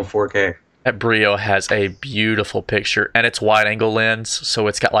recording Brio, in 4K. that Brio has a beautiful picture, and it's wide angle lens, so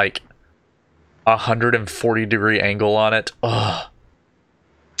it's got like 140-degree angle on it. Oh,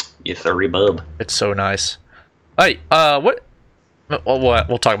 You furry bub. it's so nice. Hey, what? Well,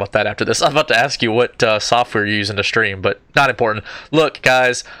 we'll talk about that after this. I'm about to ask you what software you're using to stream, but not important. Look,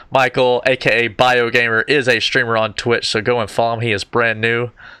 guys, Michael, aka BioGamer, is a streamer on Twitch, so go and follow him. He is brand new.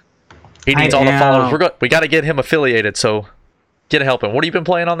 He needs all the followers. We got to get him affiliated, so get a helping. What have you been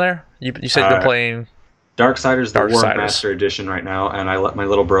playing on there? You said you've been playing Darksiders, the Darksiders. Warmaster Edition right now, and I let my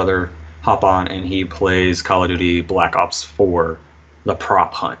little brother hop on, and he plays Call of Duty Black Ops 4, the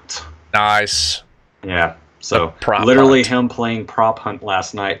prop hunt. Nice. Yeah, so The prop literally hunt. him playing prop hunt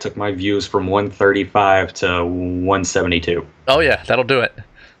last night took my views from 135 to 172. Oh yeah, that'll do it.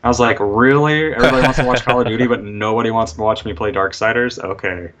 I was like, really? Everybody wants to watch Call of Duty, but nobody wants to watch me play Darksiders?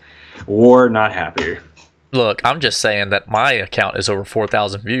 Okay. War, not happy. Look, I'm just saying that my account is over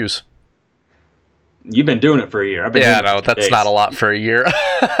 4,000 views. You've been doing it for a year. I've been Yeah, doing it no, for that's days. not a lot for a year.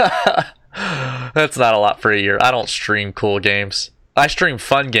 That's not a lot for a year. I don't stream cool games. I stream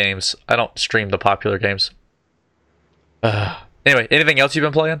fun games. I don't stream the popular games. Anyway, anything else you've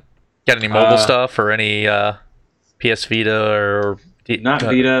been playing? Got any mobile stuff or any PS Vita or Not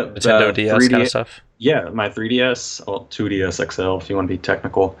Vita, Nintendo DS 3D kind of stuff? Yeah, my 3DS, well, 2DS XL, if you want to be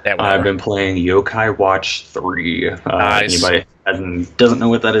technical. Yeah, whatever. I've been playing Yokai Watch 3. Nice. Anybody doesn't know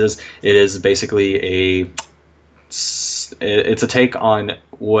what that is? It is basically it's a take on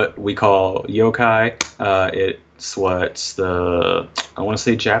what we call yokai. It's what's I want to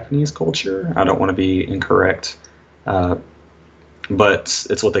say Japanese culture. I don't want to be incorrect. But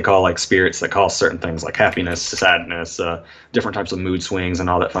it's what they call like spirits that cause certain things like happiness, sadness, different types of mood swings and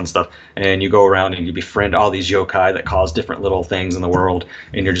all that fun stuff. And you go around and you befriend all these yokai that cause different little things in the world.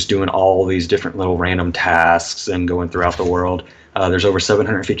 And you're just doing all these different little random tasks and going throughout the world. There's over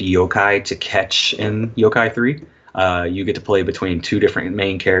 750 yokai to catch in Yokai 3. You get to play between two different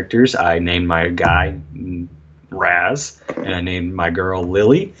main characters. I named my guy Raz, and I named my girl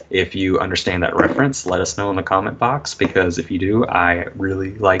Lily. If you understand that reference, let us know in the comment box, because if you do, I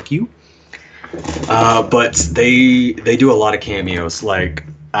really like you. But they do a lot of cameos, like,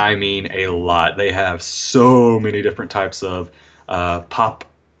 I mean a lot. They have so many different types of pop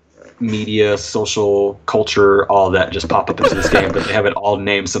media, social culture, all that just pop up into this game, but they have it all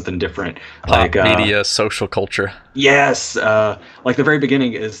named something different. Pop media, social culture. Yes, like the very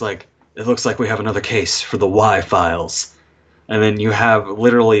beginning is like, it looks like we have another case for the Y files. And then you have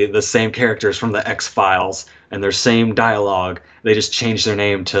literally the same characters from the X Files and their same dialogue. They just changed their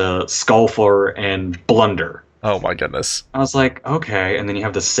name to Skullfur and Blunder. Oh my goodness. I was like, okay. And then you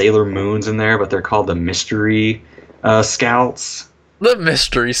have the Sailor Moons in there, but they're called the Mystery Scouts. The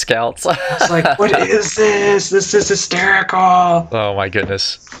Mystery Scouts. It's like, what is this? This is hysterical. Oh my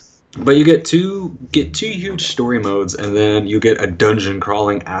goodness. But you get two huge story modes, and then you get a dungeon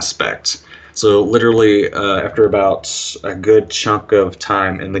crawling aspect. So literally, after about a good chunk of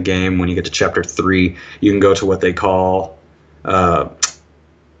time in the game, when you get to chapter 3, you can go to what they call, I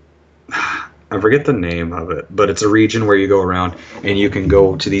forget the name of it, but it's a region where you go around and you can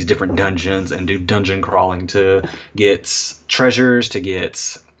go to these different dungeons and do dungeon crawling to get treasures, to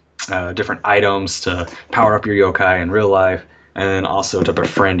get different items, to power up your yokai in real life. And then also to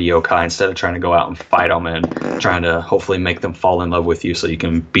befriend yokai instead of trying to go out and fight them and trying to hopefully make them fall in love with you so you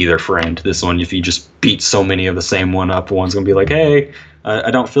can be their friend. This one, if you just beat so many of the same one up, one's going to be like, hey,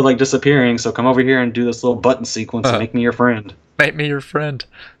 I don't feel like disappearing, so come over here and do this little button sequence and make me your friend. Make me your friend.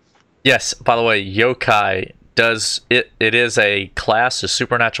 Yes, by the way, yokai it is a class of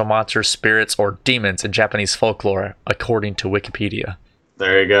supernatural monsters, spirits, or demons in Japanese folklore, according to Wikipedia.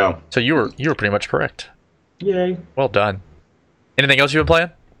 There you go. So you were pretty much correct. Yay. Well done. Anything else you've been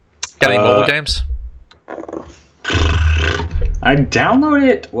playing? Got any mobile games? I downloaded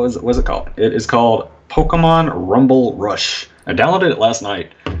it. What's it called? It is called Pokemon Rumble Rush. I downloaded it last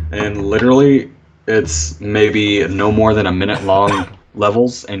night, and literally, it's maybe no more than a minute long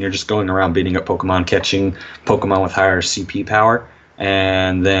levels, and you're just going around beating up Pokemon, catching Pokemon with higher CP power,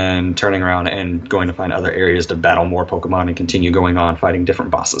 and then turning around and going to find other areas to battle more Pokemon and continue going on fighting different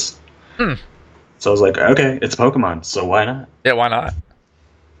bosses. So I was like, okay, it's Pokemon, so why not? Yeah, why not?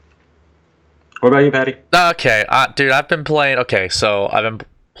 What about you, Patty? Okay, dude, I've been playing. Okay, so I've been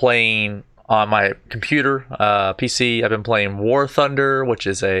playing on my computer, PC. I've been playing War Thunder, which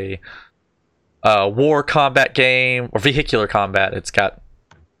is a war combat game, or vehicular combat. It's got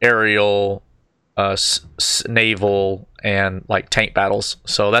aerial, naval, and like tank battles.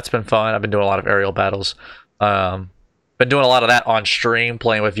 So that's been fun. I've been doing a lot of aerial battles. Been doing a lot of that on stream,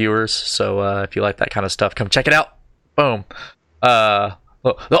 playing with viewers. So if you like that kind of stuff, come check it out. Boom.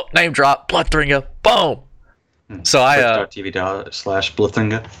 Name drop, Bloodthringa. Boom. So I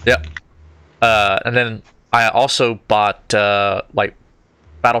twitch.tv/Bloodthringa. Yep. And then I also bought like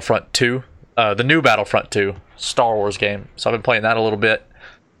Battlefront 2, the new Battlefront 2 Star Wars game. So I've been playing that a little bit.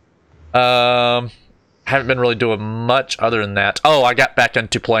 Haven't been really doing much other than that. Oh, I got back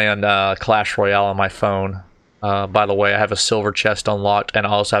into playing Clash Royale on my phone. By the way, I have a silver chest unlocked, and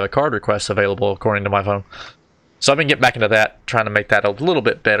I also have a card request available according to my phone. So I've been getting back into that, trying to make that a little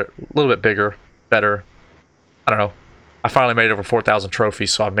bit better, a little bit bigger, better. I don't know. I finally made over 4,000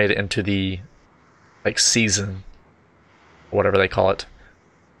 trophies, so I've made it into the like season, whatever they call it,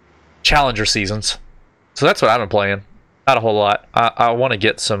 challenger seasons. So that's what I've been playing. Not a whole lot. I want to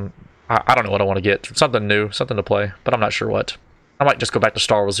get some. I don't know what I want to get. Something new, something to play, but I'm not sure what. I might just go back to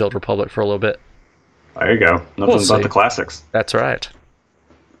Star Wars: The Old Republic for a little bit. There you go. Nothing but the classics. That's right.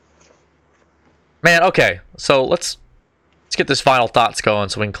 Man, okay. So let's get this final thoughts going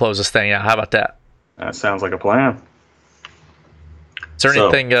so we can close this thing out. How about that? That sounds like a plan. Is there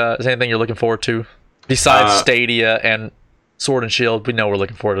anything you're looking forward to besides Stadia and Sword and Shield? We know we're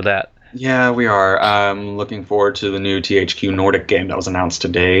looking forward to that. Yeah, we are. I'm looking forward to the new THQ Nordic game that was announced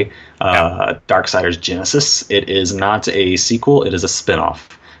today, Darksiders Genesis. It is not a sequel, it is a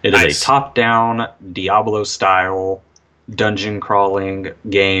spin-off. It is a top-down, Diablo-style, dungeon-crawling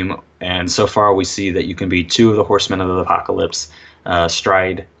game, and so far we see that you can be two of the Horsemen of the Apocalypse,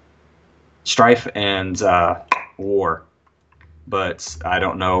 Strife and War. But I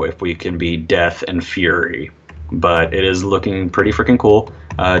don't know if we can be Death and Fury. But it is looking pretty freaking cool.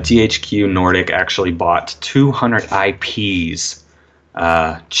 THQ Nordic actually bought 200 IPs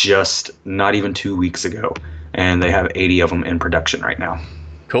just not even 2 weeks ago, and they have 80 of them in production right now.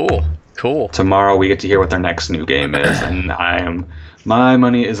 Cool. Tomorrow we get to hear what their next new game is, and my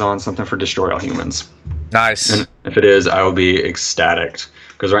money is on something for Destroy All Humans. Nice. And if it is, I will be ecstatic,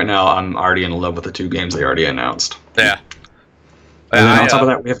 because right now I'm already in love with the two games they already announced. Yeah. And then on top of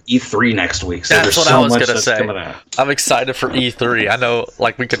that, we have E3 next week. So that's there's what so I was much going to say. I'm excited for E3. I know,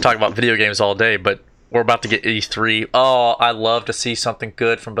 like, we could talk about video games all day, but we're about to get E3. Oh, I love to see something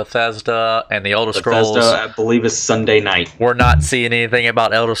good from Bethesda and the Elder Scrolls. Bethesda, I believe, is Sunday night. We're not seeing anything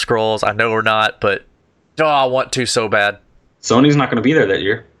about Elder Scrolls. I know we're not, but I want to so bad. Sony's not going to be there that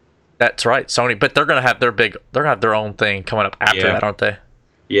year. That's right, Sony. But they're going to have their own thing coming up after that, aren't they?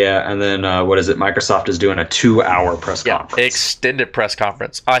 Yeah, and then what is it? Microsoft is doing a 2-hour press conference. Extended press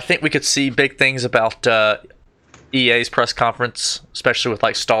conference. I think we could see big things about EA's press conference, especially with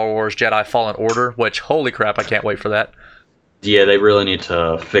like Star Wars Jedi Fallen Order, which, holy crap, I can't wait for that. Yeah, they really need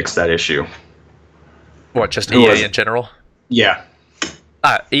to fix that issue. What, just EA in general? Yeah.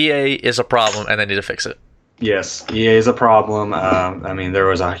 EA is a problem, and they need to fix it. Yes, EA is a problem. I mean, there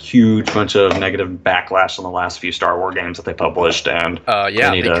was a huge bunch of negative backlash on the last few Star Wars games that they published, and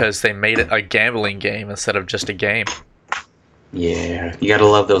because they made it a gambling game instead of just a game. Yeah, you gotta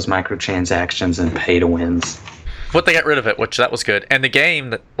love those microtransactions and pay-to-wins. But they got rid of it, which that was good. And the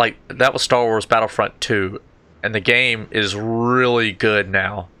game that was Star Wars Battlefront 2, and the game is really good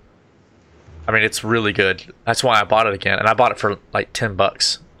now. I mean, it's really good. That's why I bought it again, and I bought it for like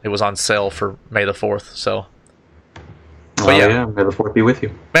 $10. It was on sale for May the 4th, so. But yeah, May the 4th be with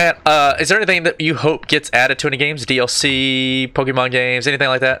you. Man, is there anything that you hope gets added to any games? DLC, Pokemon games, anything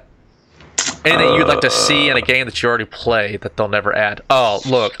like that? Anything you'd like to see in a game that you already play that they'll never add? Oh,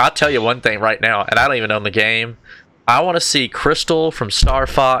 look, I'll tell you one thing right now, and I don't even own the game. I want to see Crystal from Star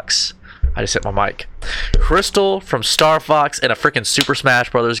Fox. I just hit my mic. Crystal from Star Fox in a freaking Super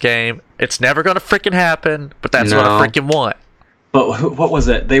Smash Brothers game. It's never going to freaking happen, but that's what I freaking want. But what was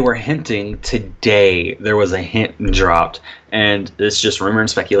it? They were hinting today. There was a hint dropped, and it's just rumor and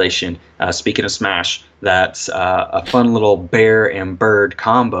speculation. Speaking of Smash, that a fun little bear and bird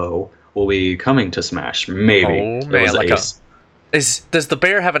combo will be coming to Smash. Maybe. Oh man! Does the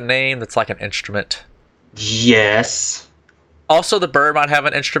bear have a name that's like an instrument? Yes. Also, the bird might have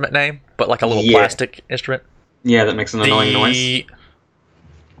an instrument name, but like a little plastic instrument. Yeah, that makes an annoying noise.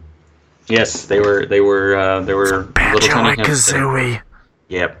 Yes, they were little tiny Kazooie.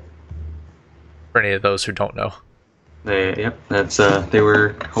 Yep. For any of those who don't know. That's they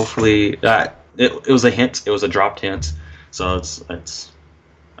were hopefully it was a hint. It was a dropped hint. So it's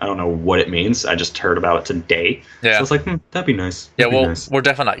I don't know what it means. I just heard about it today. Yeah. So I was like, that'd be nice. Yeah, That'd be well, nice. we're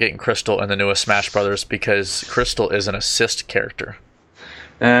definitely not getting Crystal in the newest Smash Brothers because Crystal is an assist character.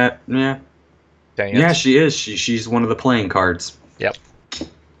 Yeah. Dang it. Yeah, she is. She's one of the playing cards. Yep.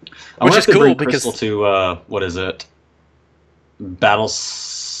 I Which wonder is if they cool bring because Crystal to what is it? Battle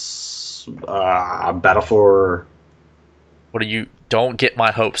for what do you don't get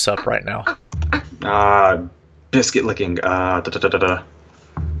my hopes up right now. biscuit licking. What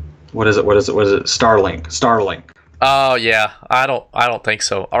is it? Starlink. Oh yeah, I don't think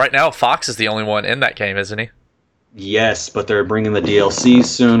so. All right, now Fox is the only one in that game, isn't he? Yes, but they're bringing the DLC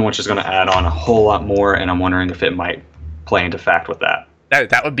soon, which is going to add on a whole lot more, and I'm wondering if it might play into fact with that.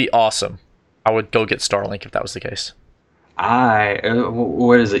 That would be awesome. I would go get Starlink if that was the case.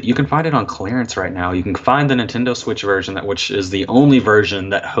 What is it? You can find it on clearance right now. You can find the Nintendo Switch version, which is the only version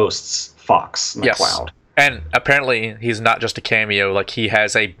that hosts Fox in the cloud. And apparently he's not just a cameo, like he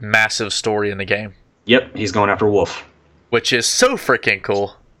has a massive story in the game. Yep, he's going after Wolf. Which is so freaking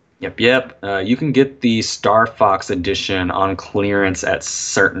cool. Yep. You can get the Star Fox edition on clearance at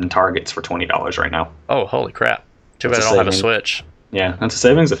certain Targets for $20 right now. Oh, holy crap. Too bad That's I a don't have a saving. Switch. Yeah, that's a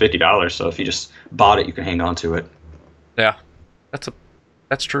savings of $50, so if you just bought it, you can hang on to it. Yeah.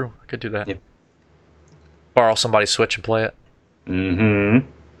 That's true. I could do that. Yep. Borrow somebody's Switch and play it. Mm-hmm.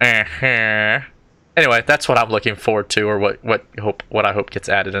 Uh-huh. Anyway, that's what I'm looking forward to, or what I hope gets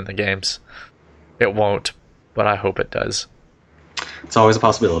added in the games. It won't, but I hope it does. It's always a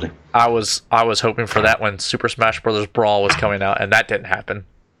possibility. I was hoping for that when Super Smash Bros. Brawl was coming out, and that didn't happen.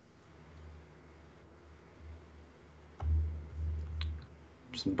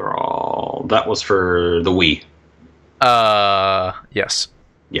 Brawl. That was for the Wii. Yes.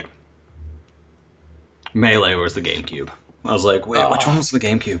 Yeah. Melee was the GameCube. I was like, wait, which one was the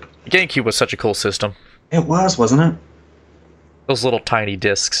GameCube? GameCube was such a cool system. It was, wasn't it? Those little tiny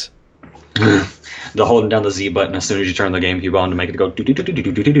discs. The holding down the Z button as soon as you turn the GameCube on to make it go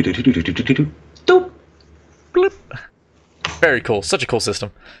doop. Bloop. Very cool. Such a cool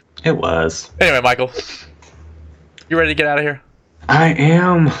system. It was. Anyway, Michael, you ready to get out of here? I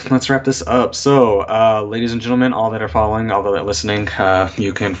am. Let's wrap this up. So, ladies and gentlemen, all that are following, all that are listening,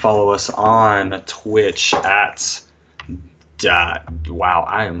 you can follow us on Twitch at. Wow,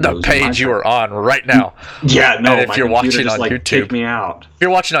 I am The losing my page you track. are on right now. Yeah, no. And if my you're computer watching just, on like, YouTube, kicked me out. If you're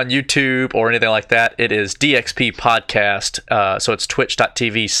watching on YouTube or anything like that, it is DXP Podcast. So it's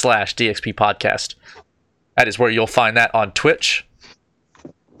twitch.tv/DXP Podcast. That is where you'll find that on Twitch.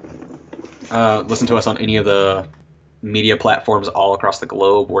 Listen to us on any of the media platforms all across the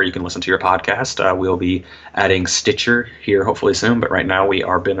globe where you can listen to your podcast. We'll be adding Stitcher here hopefully soon, but right now we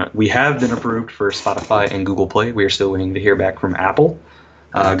have been approved for Spotify and Google Play. We are still waiting to hear back from Apple.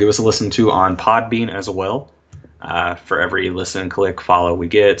 Give us a listen to on Podbean as well. For every listen, click, follow we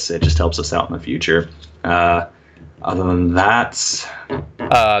get, it just helps us out in the future. Other than that,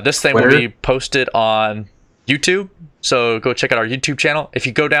 This thing Twitter? will be posted on YouTube, so go check out our YouTube channel. If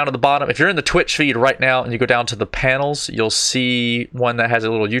you go down to the bottom, if you're in the Twitch feed right now and you go down to the panels, you'll see one that has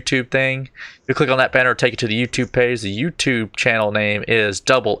a little YouTube thing. You click on that banner, take you to the YouTube page. The YouTube channel name is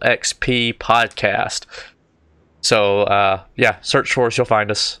Double XP Podcast. So yeah, search for us, you'll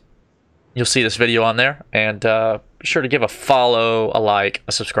find us. You'll see this video on there, and be sure to give a follow, a like,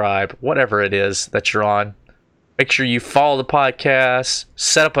 a subscribe, whatever it is that you're on. Make sure you follow the podcast,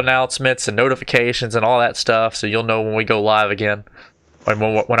 set up announcements and notifications and all that stuff so you'll know when we go live again,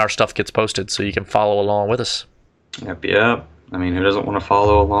 when our stuff gets posted, so you can follow along with us. Yep. I mean, who doesn't want to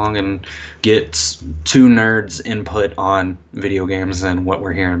follow along and get two nerds' input on video games and what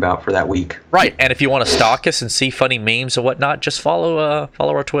we're hearing about for that week? Right, and if you want to stalk us and see funny memes and whatnot, just follow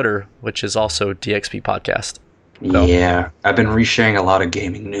our Twitter, which is also DXP Podcast. So. Yeah, I've been resharing a lot of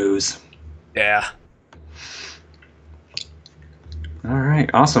gaming news. Yeah. All right,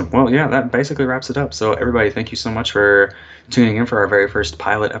 awesome. Well, yeah, that basically wraps it up. So, everybody, thank you so much for tuning in for our very first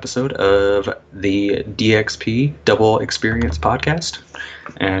pilot episode of the DXP Double Experience Podcast.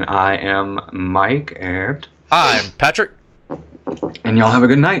 And I am Mike, and I'm Patrick. y'all have a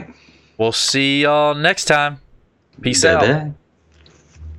good night. We'll see y'all next time. Peace out. Bye-bye.